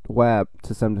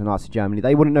to send to Nazi Germany?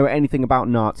 They wouldn't know anything about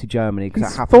Nazi Germany because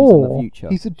He's it happens Thor. in the future.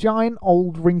 He's a giant,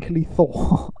 old, wrinkly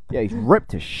Thor. Yeah, he's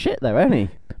ripped to shit though, isn't he?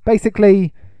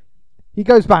 Basically, he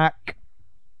goes back,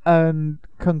 and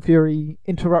Kung Fury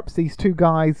interrupts these two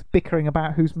guys bickering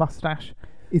about whose mustache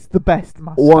is the best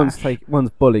mustache. One's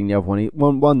bullying the other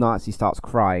one. One Nazi starts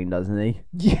crying, doesn't he?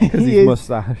 Yeah, Because he his is.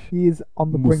 mustache. He is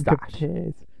on the brink of Moustache.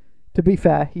 tears. To be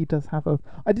fair, he does have a.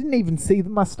 I didn't even see the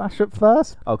mustache at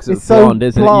first. Oh, because It's it's so blonde,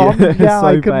 isn't blonde. it? It's Yeah, so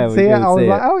I couldn't pale, see you it. couldn't I was see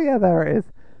like, oh yeah, there it is.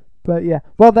 But yeah,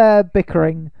 while they're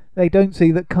bickering, they don't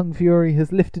see that Kung Fury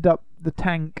has lifted up the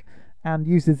tank and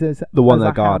uses it as The one as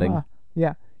they're a guarding. hammer.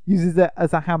 Yeah, uses it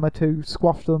as a hammer to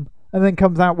squash them, and then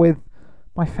comes out with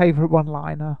my favourite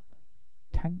one-liner.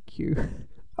 Thank you.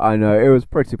 I know, it was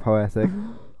pretty poetic.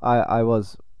 I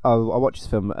watched this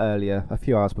film earlier, a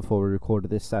few hours before we recorded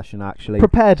this session, actually.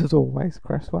 Prepared as always,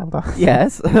 Chris. Well done.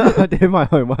 Yes, I did my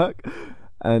homework,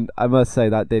 and I must say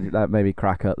that made me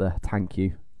crack up the thank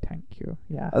you. Thank you.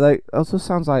 Yeah. Although it also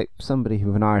sounds like somebody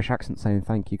with an Irish accent saying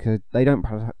thank you, because they don't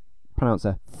pronounce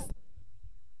the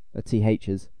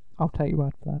THs. I'll take your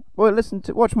word for that. Well,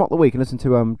 watch Mock the Week and listen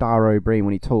to Dara O'Brien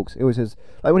when he talks. It always says,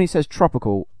 like when he says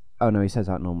tropical. Oh no, he says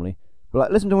that normally. But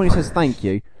like, listen to when he says thank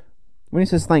you. When he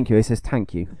says thank you, he says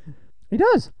thank you. He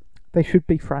does. They should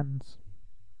be friends.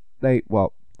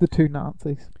 The two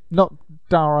Nazis, not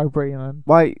Dara O'Brien. And...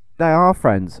 Why, they are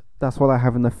friends. That's why they're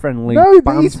having the friendly No,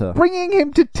 but he's banter. bringing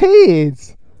him to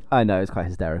tears. I know, it's quite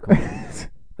hysterical.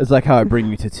 It's like how I bring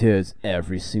you to tears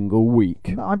every single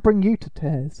week. No, I bring you to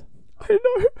tears. I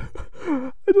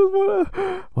know. I just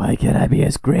wanna. Why can't I be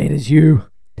as great as you?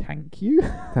 Thank you.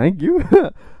 Thank you.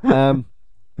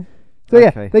 So yeah,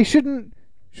 okay. they shouldn't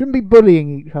be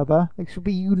bullying each other. They should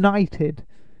be united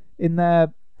in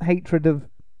their hatred of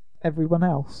everyone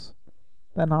else.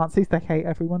 They're Nazis. They hate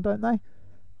everyone, don't they?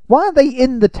 Why are they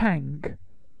in the tank?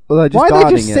 Well, they're just Why are they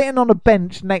guarding just it. sitting on a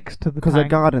bench next to the tank? Because they're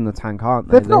guarding the tank, aren't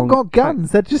they? They've not got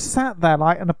guns. They're just sat there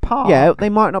like in a park. Yeah, they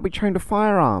might not be trained with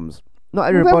firearms. Not Well,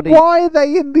 everybody. then why are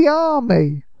they in the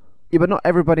army? Yeah, but not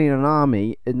everybody in an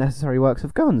army necessarily works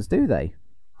with guns, do they?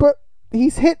 But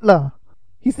he's Hitler.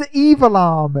 He's the evil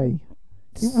army.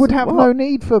 He would have no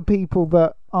need for people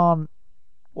that aren't.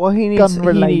 Well, he needs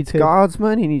gun-related.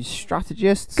 guardsmen. He needs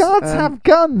strategists. Guards have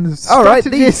guns. All right,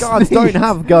 these Strategists guards don't need-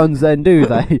 have guns, then, do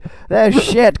they? They're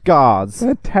shit guards.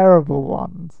 They're terrible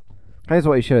ones. Here's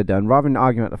what he should have done: rather than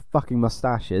arguing about the fucking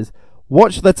mustaches,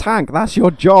 watch the tank. That's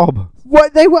your job.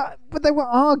 What they were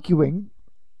arguing,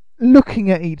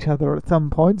 looking at each other at some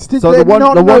points. Did So they the one-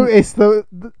 not the one- notice that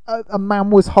a man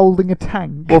was holding a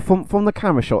tank? Well, from the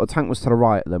camera shot, the tank was to the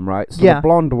right of them, right? So Yeah. the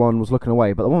blonde one was looking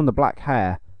away, but the one with the black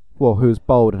hair, well, who was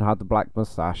bald and had the black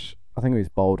mustache, I think he was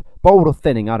bald or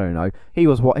thinning, I don't know. He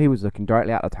was looking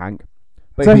directly at the tank.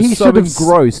 But So he he was so should have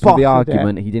engrossed with spotted the it.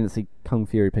 argument, he didn't see Kung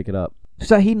Fury pick it up.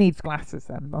 So he needs glasses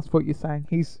then. That's what you're saying.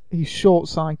 He's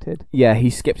short-sighted. Yeah, he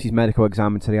skips his medical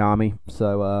exam into the army,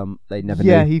 so they never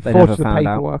Yeah, knew. he They never forged the found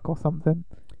out. paperwork or something.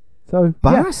 So yeah,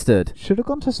 Bastard! should have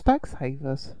gone to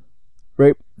Specsavers.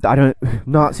 I don't.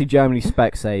 Nazi Germany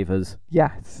Specsavers.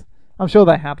 Yes, I'm sure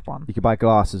they had one. You could buy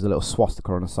glasses, a little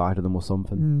swastika on the side of them or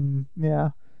something. Yeah.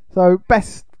 So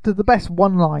the best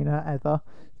one-liner ever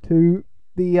to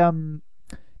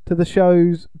the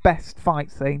show's best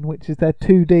fight scene, which is their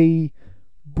 2D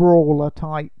brawler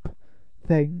type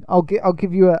thing. I'll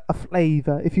give you a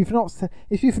flavour. If you've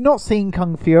not seen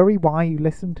Kung Fury, why are you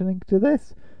listening to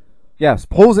this? Yes,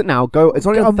 pause it now. Go. It's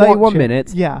only Go and 31 watch it.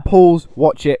 minutes. Yeah. Pause,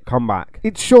 watch it, come back.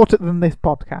 It's shorter than this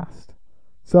podcast,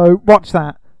 so watch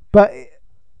that. But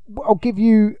I'll give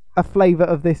you a flavour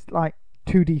of this like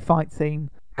 2D fight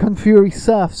scene. Kung Fury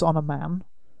surfs on a man.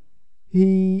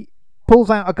 He pulls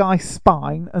out a guy's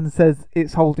spine and says,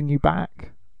 "It's holding you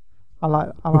back." I like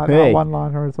that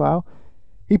one-liner as well.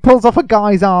 He pulls off a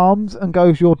guy's arms and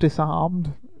goes, "You're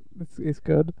disarmed." It's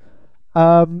good.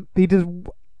 He does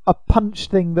a punch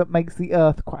thing that makes the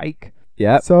earth quake.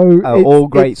 Yeah. So all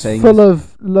great it's things. full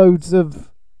of loads of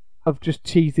just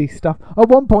cheesy stuff. At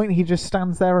one point, he just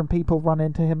stands there and people run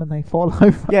into him and they fall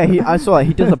over. Yeah, I saw it.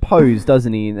 He does a pose,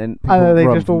 doesn't he? And then I know, they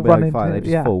people just all run into fire, him. they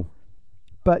just Yeah. fall.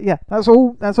 But yeah, that's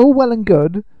all well and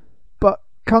good. But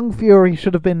Kung Fury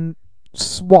should have been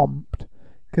swamped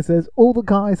because there's all the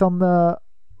guys on the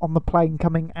plane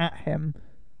coming at him,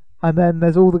 and then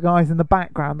there's all the guys in the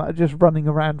background that are just running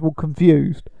around all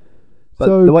confused. But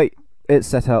so the way it's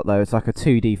set out though, it's like a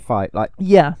 2D fight, like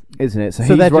yeah, isn't it? So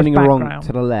So they're he's just running along background.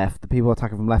 to the left. The people are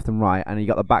attacking from left and right, and you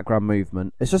got the background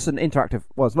movement. It's just an interactive.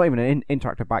 Well, it's not even an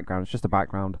interactive background. It's just a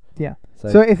background. yeah. So,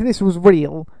 So if this was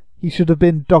real, he should have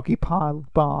been doggy piled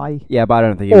by yeah, but I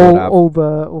don't think he would have. all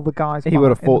the guys. He would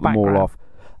have in fought the them all background.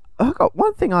 off.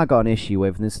 One thing I got an issue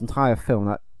with in this entire film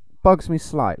that bugs me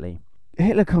slightly.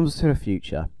 Hitler comes to the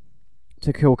future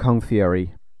to kill Kung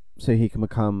Fury so he can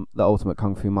become the ultimate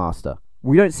Kung Fu master.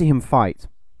 We don't see him fight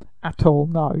At all,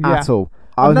 no. Yeah. at all.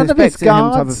 I And was none of his expecting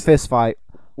him to have a guards fist fight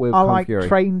with are Kung like Fury.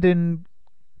 trained in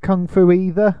Kung Fu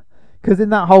either. Because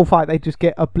in that whole fight, they just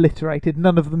get obliterated.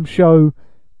 None of them show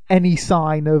any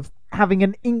sign of having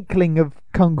an inkling of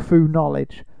Kung Fu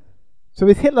knowledge. So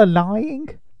is Hitler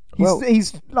lying?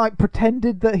 He's like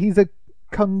pretended that he's a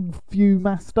Kung Fu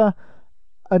master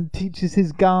and teaches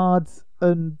his guards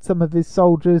and some of his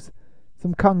soldiers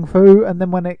some Kung Fu, and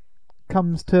then when it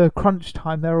comes to crunch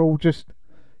time, they're all just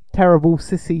terrible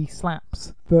sissy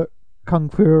slaps that Kung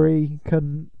Fury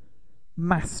can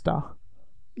master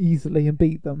easily and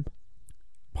beat them.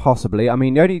 Possibly. I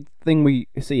mean, the only thing we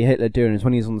see Hitler doing is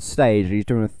when he's on the stage, he's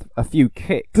doing a few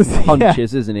kicks, Yeah.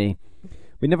 punches, isn't he?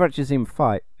 We never actually see him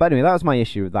fight. But anyway, that was my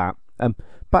issue with that.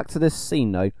 Back to this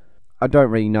scene though. I don't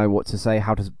really know what to say.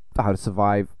 How to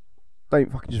survive.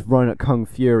 Don't fucking just run at Kung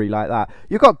Fury like that.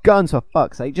 You've got guns, for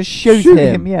fuck's sake. Just shoot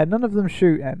him. Yeah, none of them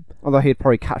shoot him. Although he'd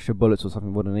probably catch the bullets or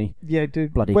something, wouldn't he? Yeah,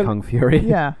 dude. Bloody Kung Fury.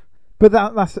 Yeah, but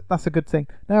that's a good thing.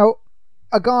 Now,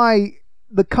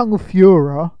 the Kung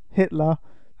Führer, Hitler,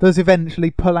 does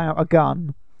eventually pull out a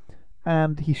gun,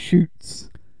 and he shoots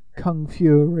Kung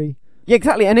Fury. Yeah,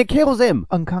 exactly, and it kills him.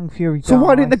 And Kung Fury So dies.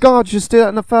 why didn't the guards just do that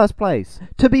in the first place?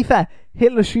 To be fair,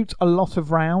 Hitler shoots a lot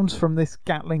of rounds from this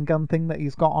Gatling gun thing that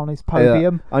he's got on his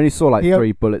podium. I only saw like He-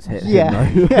 3 bullets hit Yeah,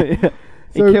 him though. yeah.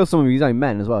 He So- kills some of his own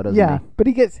men as well, doesn't Yeah, he? but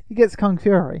he gets Kung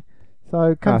Fury.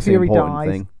 So Kung That's the Fury important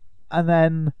dies, thing. and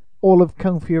then all of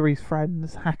Kung Fury's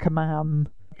friends, Hackerman,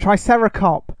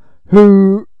 Triceracop,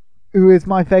 who is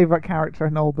my favourite character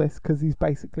in all this because he's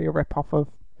basically a rip-off of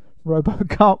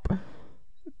RoboCop.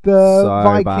 The So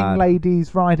Viking bad.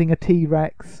 ladies riding a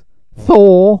T-Rex.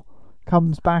 Thor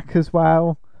comes back as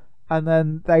well, and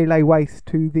then they lay waste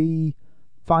to the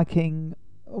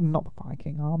not the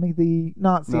Viking army, the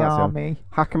Nazi army.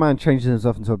 Hackerman changes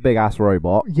himself into a big ass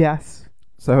robot. Yes,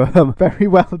 So very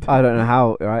well done. I don't know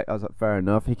how. Right, I was like, fair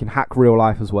enough. He can hack real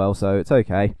life as well, so it's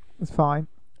okay. It's fine.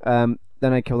 Then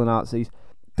they kill the Nazis.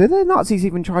 Did the Nazis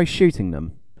even try shooting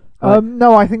them?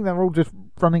 No, I think they're all just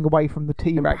running away from the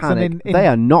In T-Rex. panic. And in They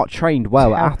are not trained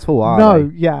well at all, are no,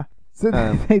 they? yeah. So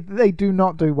Um, they do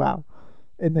not do well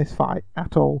in this fight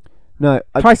at all. No.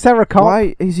 Triceracop.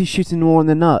 Why is he shooting more in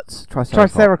the nuts?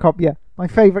 Triceracop, yeah. My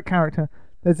favourite character.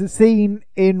 There's a scene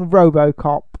in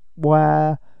RoboCop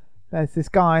where there's this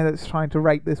guy that's trying to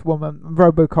rape this woman. And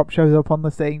RoboCop shows up on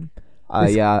the scene.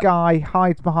 This Yeah, guy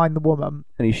hides behind the woman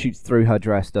and he shoots through her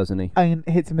dress, doesn't he? and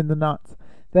hits him in the nuts.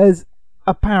 There's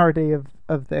a parody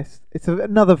of this. It's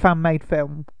another fan-made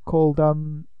film called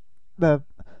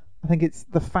I think it's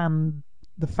the fans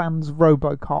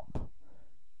RoboCop,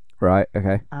 Right.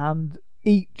 Okay. and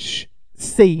each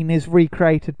scene is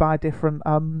recreated by a different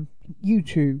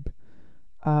YouTube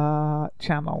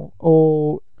channel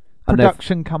or And they've-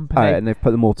 production company. And they've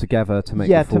put them all together to make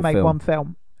yeah, the full to make film. one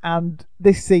film. And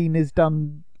this scene is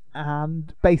done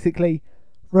and basically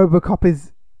Robocop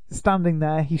is standing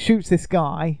there. He shoots this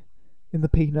guy in the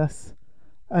penis,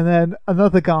 and then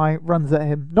another guy runs at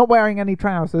him, not wearing any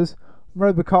trousers.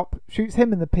 Robocop shoots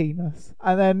him in the penis,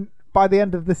 and then by the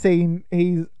end of the scene,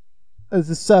 there's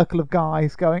a circle of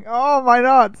guys going, "Oh my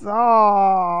nuts!"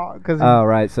 Oh,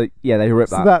 right. So yeah, they rip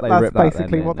that. That's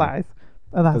basically what that is.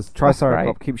 And that's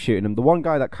Triceratops keeps shooting him. The one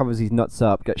guy that covers his nuts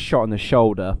up gets shot in the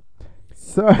shoulder.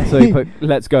 So he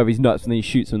lets go of his nuts and then he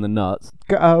shoots him in the nuts.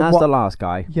 That's the last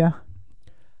guy. Yeah.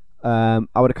 I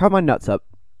would have covered my nuts up.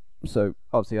 So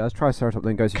obviously, as Triceratops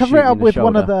then goes to cover shoot it up in the with shoulder.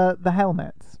 one of the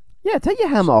helmets. Yeah, take your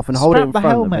helmet off and hold it in Strap front the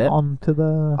of helmet it. onto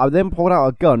the. I then pulled out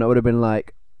a gun. It would have been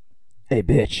like, "Hey,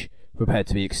 bitch, prepare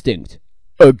to be extinct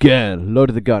again."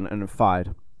 Loaded the gun and then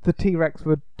fired. The T-Rex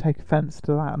would take offence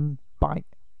to that and bite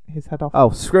his head off.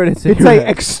 Oh, screw it! It'd say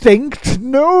extinct.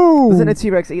 No. Doesn't a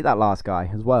T-Rex eat that last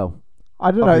guy as well? I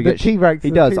don't know. The T-Rex.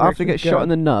 He does. After he gets shot in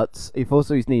the nuts, he falls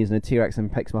to his knees, and the T-Rex then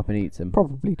picks him up and eats him.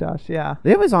 Probably does. Yeah.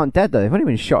 The others aren't dead though. They've only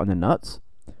been shot in the nuts.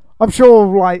 I'm sure,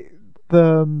 like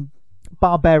the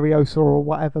Barbariosaur or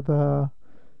whatever the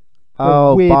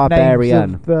weird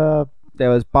Barbarian. names of There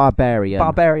was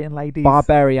barbarian ladies.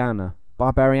 Barbariana.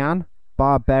 I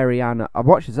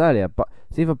watched this earlier, but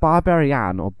it's either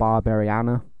Barbarian or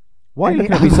Barbariana. Why are you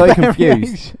looking at me so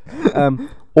confused?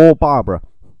 Or Barbara.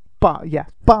 But yeah,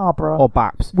 Barbara. Or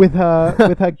Baps. With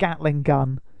her Gatling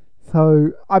gun.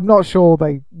 So I'm not sure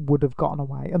they would have gotten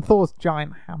away. And Thor's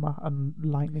giant hammer and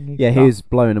lightning. Yeah, he's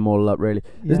blowing them all up. Really,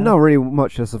 there's Yeah. not really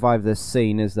much to survive this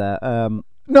scene, is there?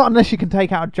 Not unless you can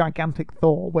take out a gigantic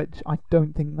Thor, which I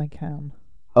don't think they can.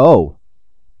 Oh,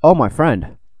 my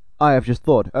friend, I have just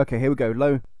thought. Okay, here we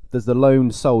go. There's the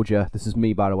lone soldier. This is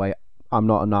me, by the way. I'm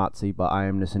not a Nazi, but I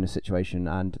am just in a situation,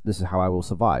 and this is how I will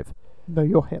survive. No,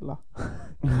 you're Hitler.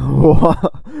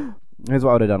 Here's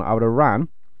what I would have done. I would have ran,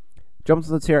 jumped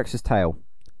to the T-Rex's tail,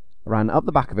 ran up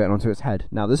the back of it and onto its head.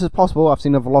 Now, this is possible. I've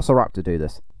seen a Velociraptor do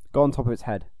this. Go on top of its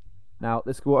head. Now,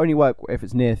 this will only work if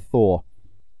it's near Thor.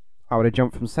 I would have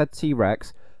jumped from said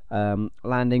T-Rex,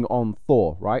 landing on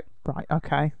Thor, right? Right,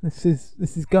 okay. This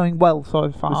is going well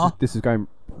so far. This is going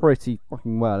pretty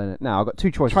fucking well, isn't it? Now, I've got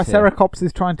two choices Triceratops here.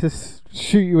 is trying to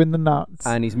shoot you in the nuts.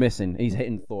 And he's missing. He's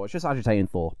hitting Thor. It's just agitating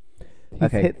Thor. He's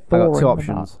okay, hit I Thor got two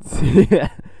in options. The nuts. Yeah,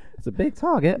 it's a big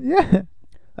target. Yeah.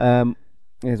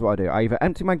 Here's what I do. I either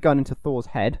empty my gun into Thor's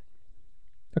head.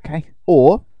 Okay.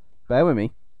 Or, bear with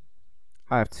me,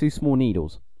 I have two small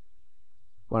needles.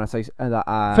 When I say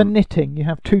that, for knitting, you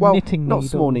have two knitting not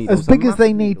needles. small needles, as big they're as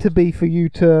they massive need to needles. be for you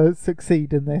to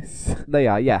succeed in this. They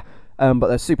are, yeah. But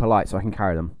they're super light, so I can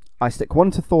carry them. I stick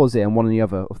one to Thor's ear and one in the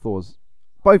other of Thor's.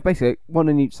 Both basically, one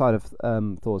in each side of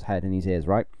Thor's head and his ears,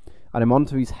 right? And I'm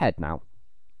onto his head now.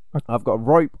 Okay. I've got a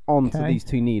rope onto these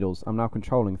two needles. I'm now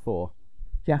controlling Thor.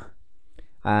 Yeah.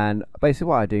 And basically,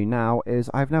 what I do now is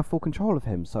I have now full control of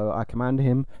him. So I command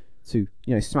him to,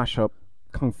 smash up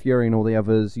Kung Fury and all the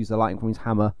others. Use the lightning from his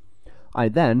hammer. I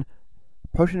then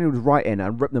push the needles right in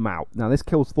and rip them out. Now this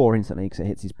kills Thor instantly because it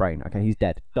hits his brain. Okay, he's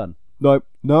dead. Done. No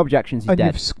objections. He's and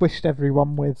dead. You've squished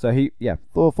everyone with So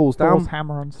Thor falls Thor's down.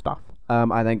 hammer and stuff.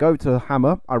 I then go to the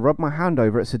hammer. I rub my hand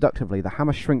over it seductively. The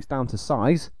hammer shrinks down to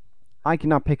size. I can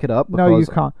now pick it up. No, you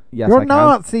can't. Yes, You're I a can.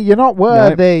 Nazi. You're not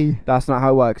worthy. That's not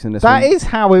how it works in this. That is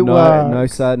how it works. No,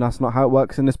 sir. That's not how it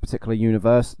works in this particular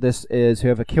universe. This is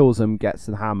whoever kills them gets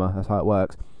the hammer. That's how it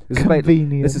works.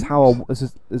 Convenient.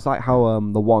 It's like how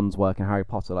the wands work in Harry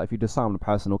Potter. Like if you disarm the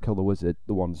person or kill the wizard,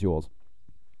 the wand's yours.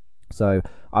 So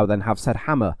I would then have said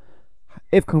hammer.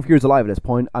 If Kung Fury's alive at this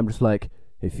point, I'm just like,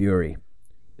 hey Fury,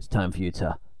 it's time for you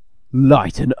to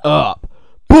lighten up.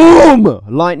 Boom!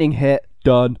 Lightning hit.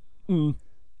 Done.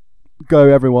 Go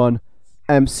everyone.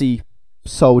 MC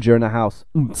soldier in the house.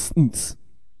 It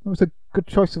was a good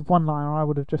choice of one-liner. I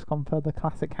would have just gone for the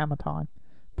classic hammer time.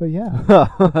 But yeah.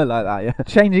 I like that, yeah.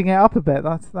 Changing it up a bit,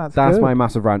 that's good. my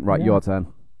massive rant. Right, Yeah. your turn.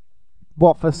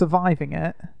 What, for surviving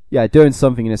it? Yeah, doing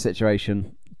something in a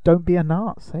situation. Don't be a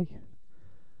Nazi.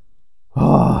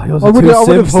 Oh, yours I are would too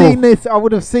have simple. I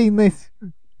would have seen this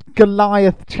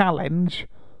Goliath challenge.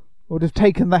 I would have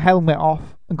taken the helmet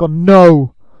off and gone,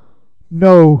 no,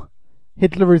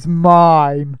 Hitler is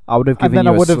mine. I would have And given then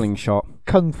I you a would have- slingshot.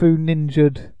 Kung Fu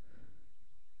ninja'd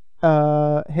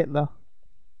Hitler.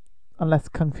 Unless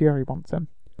Kung Fury wants him.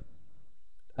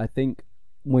 I think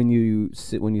when you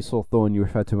saw Thor and you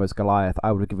referred to him as Goliath,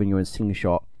 I would have given you a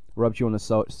slingshot, rubbed you on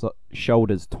the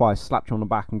shoulders twice, slapped you on the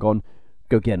back, and gone,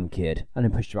 "Go get him, kid," and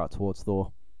then pushed you out towards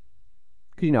Thor.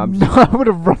 Because I'm just... I would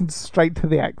have run straight to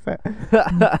the exit.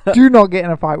 Do not get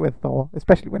in a fight with Thor,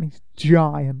 especially when he's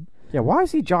giant. Yeah, why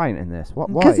is he giant in this? Why?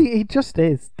 Because he just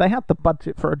is. They had the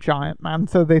budget for a giant man,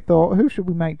 so they thought, who should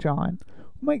we make giant?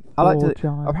 Make Thor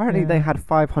giant. Apparently, yeah. they had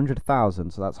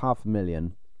 500,000, so that's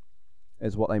 $500,000.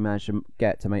 Is what they managed to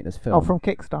get to make this film. Oh, from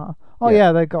Kickstarter. Oh Yeah.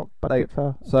 yeah, they got budget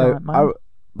for so giant man.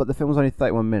 but the film was only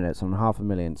 31 minutes on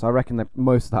 $500,000, so I reckon that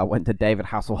most of that went to David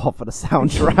Hasselhoff for the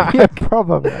soundtrack. Yeah,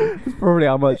 probably. That's probably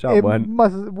how much that went.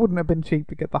 Wouldn't have been cheap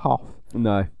to get the Hoff.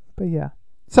 No. But yeah.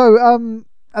 So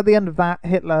at the end of that,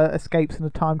 Hitler escapes in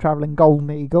a time-travelling golden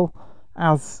eagle,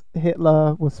 as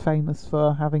Hitler was famous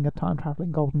for having a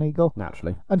time-travelling golden eagle,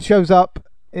 Naturally. and shows up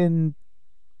in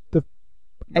the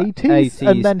 80s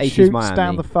and then 80s shoots Miami.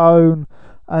 down the phone,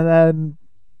 and then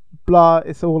blah,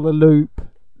 it's all a loop.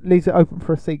 Leaves it open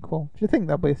for a sequel. Do you think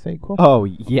there'll be a sequel? Oh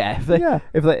yeah. If Yeah.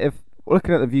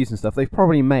 looking at the views and stuff, they've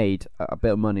probably made a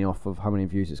bit of money off of how many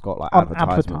views it's got, like On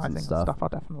advertisements advertising and stuff. oh,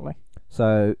 definitely.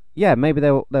 So yeah, maybe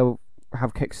they'll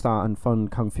have Kickstarter and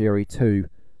fund Kung Fury 2,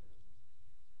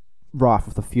 Wrath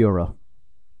of the Fuhrer.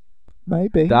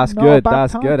 Maybe. That's Not a good. bad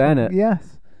That's good, title. ain't it?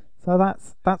 Yes. So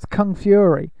that's Kung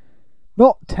Fury.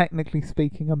 Not technically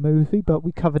speaking a movie, but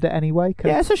we covered it anyway.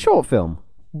 Yeah, it's a short film.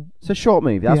 It's a short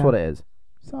movie. That's Yeah. what it is.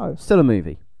 So Still a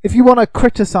movie. if you want to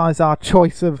criticise our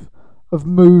choice of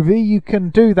movie, you can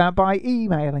do that by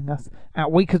emailing us at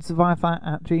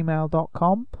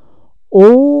wecouldssurvivethat@gmail.com,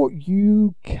 or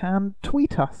you can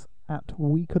tweet us at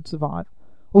wecouldssurvive.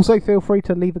 Also, feel free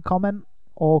to leave a comment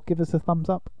or give us a thumbs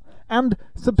up, and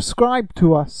subscribe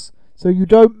to us so you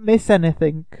don't miss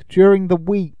anything during the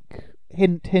week.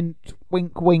 Hint, hint,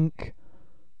 wink, wink.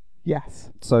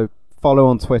 Yes. So follow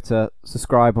on Twitter,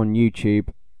 subscribe on YouTube,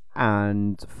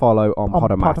 and follow on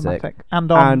Podomatic.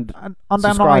 And on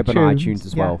subscribe iTunes, on iTunes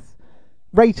as well. yes.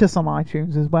 Rate us on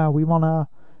iTunes as well. We wanna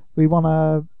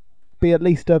be at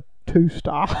least a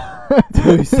 2-star.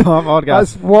 2-star podcast.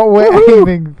 That's what we're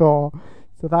aiming for.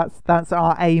 So that's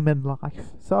our aim in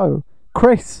life. So,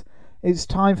 Chris, it's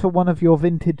time for one of your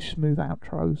vintage smooth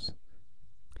outros.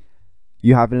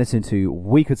 You have been listening to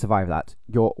We Could Survive That,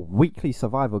 your weekly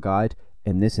survival guide,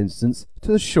 in this instance,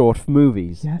 to the short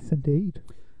movies. Yes, indeed.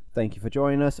 Thank you for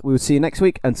joining us. We will see you next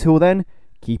week. Until then,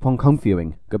 keep on kung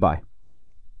fuing. Goodbye.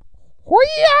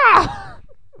 Hoo-yah!